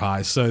it's super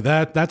high. So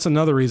that's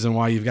another reason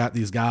why you've got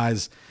these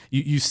guys.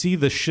 You see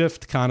the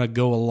shift kind of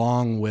go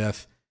along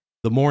with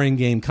the more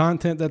in-game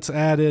content that's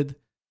added,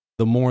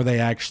 the more they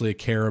actually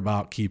care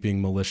about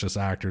keeping malicious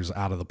actors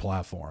out of the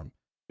platform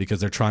because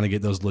they're trying to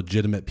get those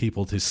legitimate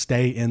people to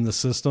stay in the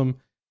system,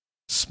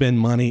 spend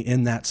money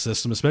in that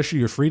system, especially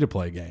your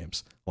free-to-play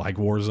games like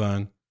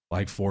Warzone,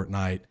 like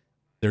Fortnite.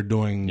 They're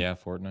doing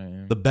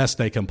Fortnite, the best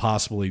they can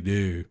possibly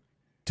do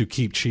to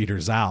keep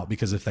cheaters out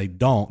because if they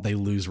don't, they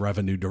lose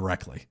revenue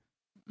directly.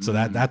 So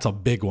that's a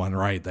big one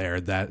right there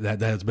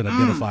that has been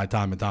identified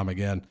time and time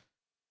again.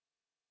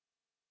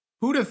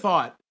 Who'd have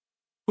thought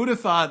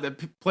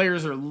that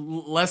players are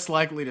less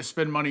likely to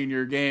spend money in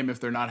your game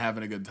if they're not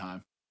having a good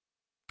time?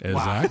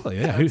 Exactly.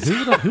 Wow. Yeah.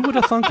 Who would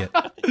have thunk it?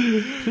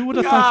 Who would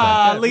have thunk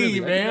that? Golly,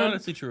 really, man.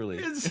 Honestly,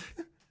 truly.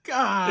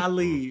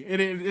 Golly.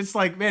 It's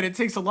like, man, it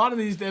takes a lot of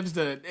these devs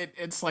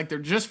it's like they're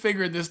just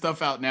figuring this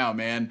stuff out now,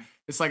 man.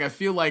 It's like I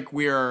feel like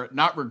we are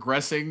not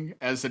regressing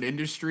as an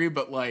industry,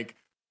 but like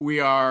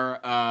we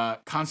are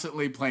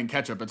constantly playing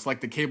catch up. It's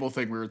like the cable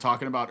thing we were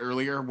talking about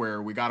earlier,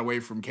 where we got away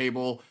from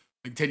cable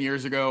like 10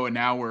 years ago, and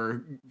now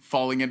we're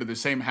falling into the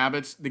same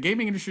habits. The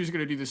gaming industry is going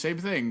to do the same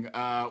thing,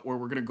 where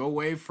we're going to go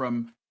away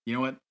from, you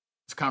know what?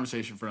 It's a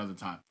conversation for another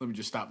time. Let me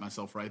just stop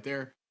myself right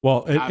there.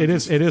 Well, it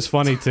is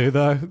funny too,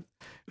 though,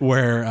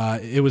 where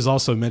it was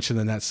also mentioned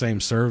in that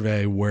same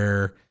survey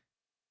where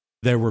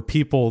there were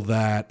people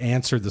that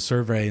answered the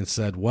survey and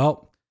said,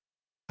 well,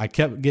 I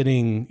kept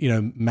getting,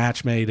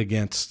 match made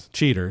against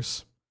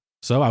cheaters.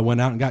 So I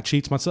went out and got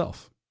cheats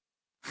myself.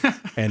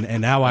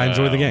 and now I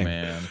enjoy the game.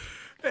 Man.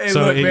 Hey,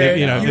 so, look,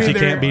 man, if you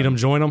can't beat them,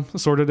 join them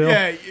sort of deal.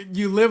 Yeah,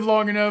 you live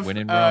long enough, you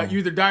you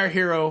either die a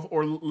hero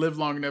or live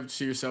long enough to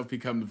see yourself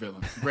become the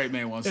villain. Great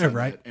man once said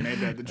right. that, and ain't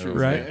that the truth,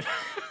 right. man?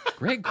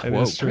 Great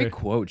quote. Great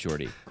quote,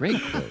 Jordy.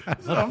 Great quote.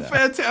 A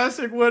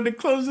fantastic one to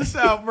close this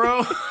out,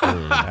 bro.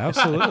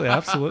 Absolutely.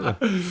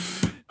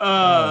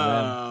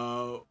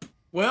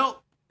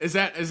 Well, is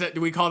that?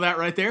 Do we call that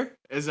right there?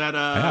 Is that?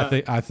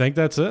 I think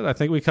that's it. I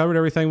think we covered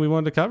everything we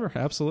wanted to cover.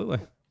 Absolutely.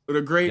 What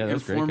a great,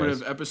 informative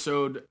great,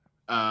 episode.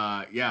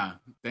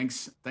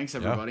 Thanks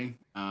everybody.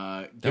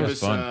 Give us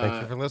fun.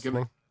 Thank you for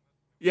listening.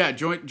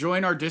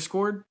 Join our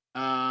Discord.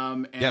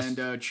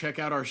 And check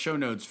out our show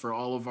notes for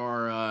all of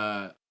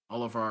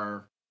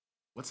our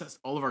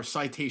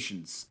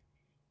citations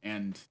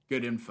and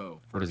good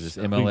info. What is this,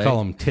 So- We MLA? can call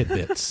them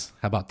tidbits.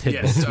 How about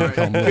tidbits? Yes, We sorry.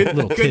 call 'em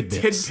little Good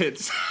tidbits.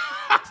 tidbits.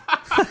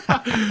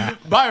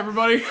 Bye,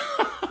 everybody.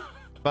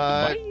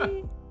 Bye.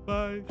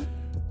 Bye.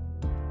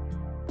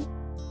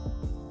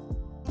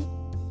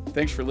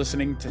 Thanks for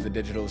listening to the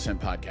Digital Ascent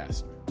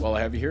Podcast. While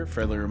I have you here,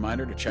 friendly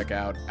reminder to check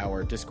out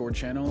our Discord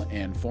channel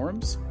and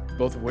forums,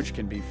 both of which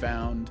can be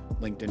found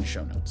linked in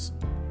show notes,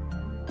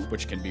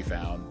 which can be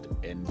found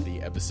in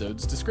the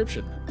episode's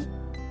description.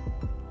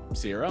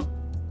 See you around.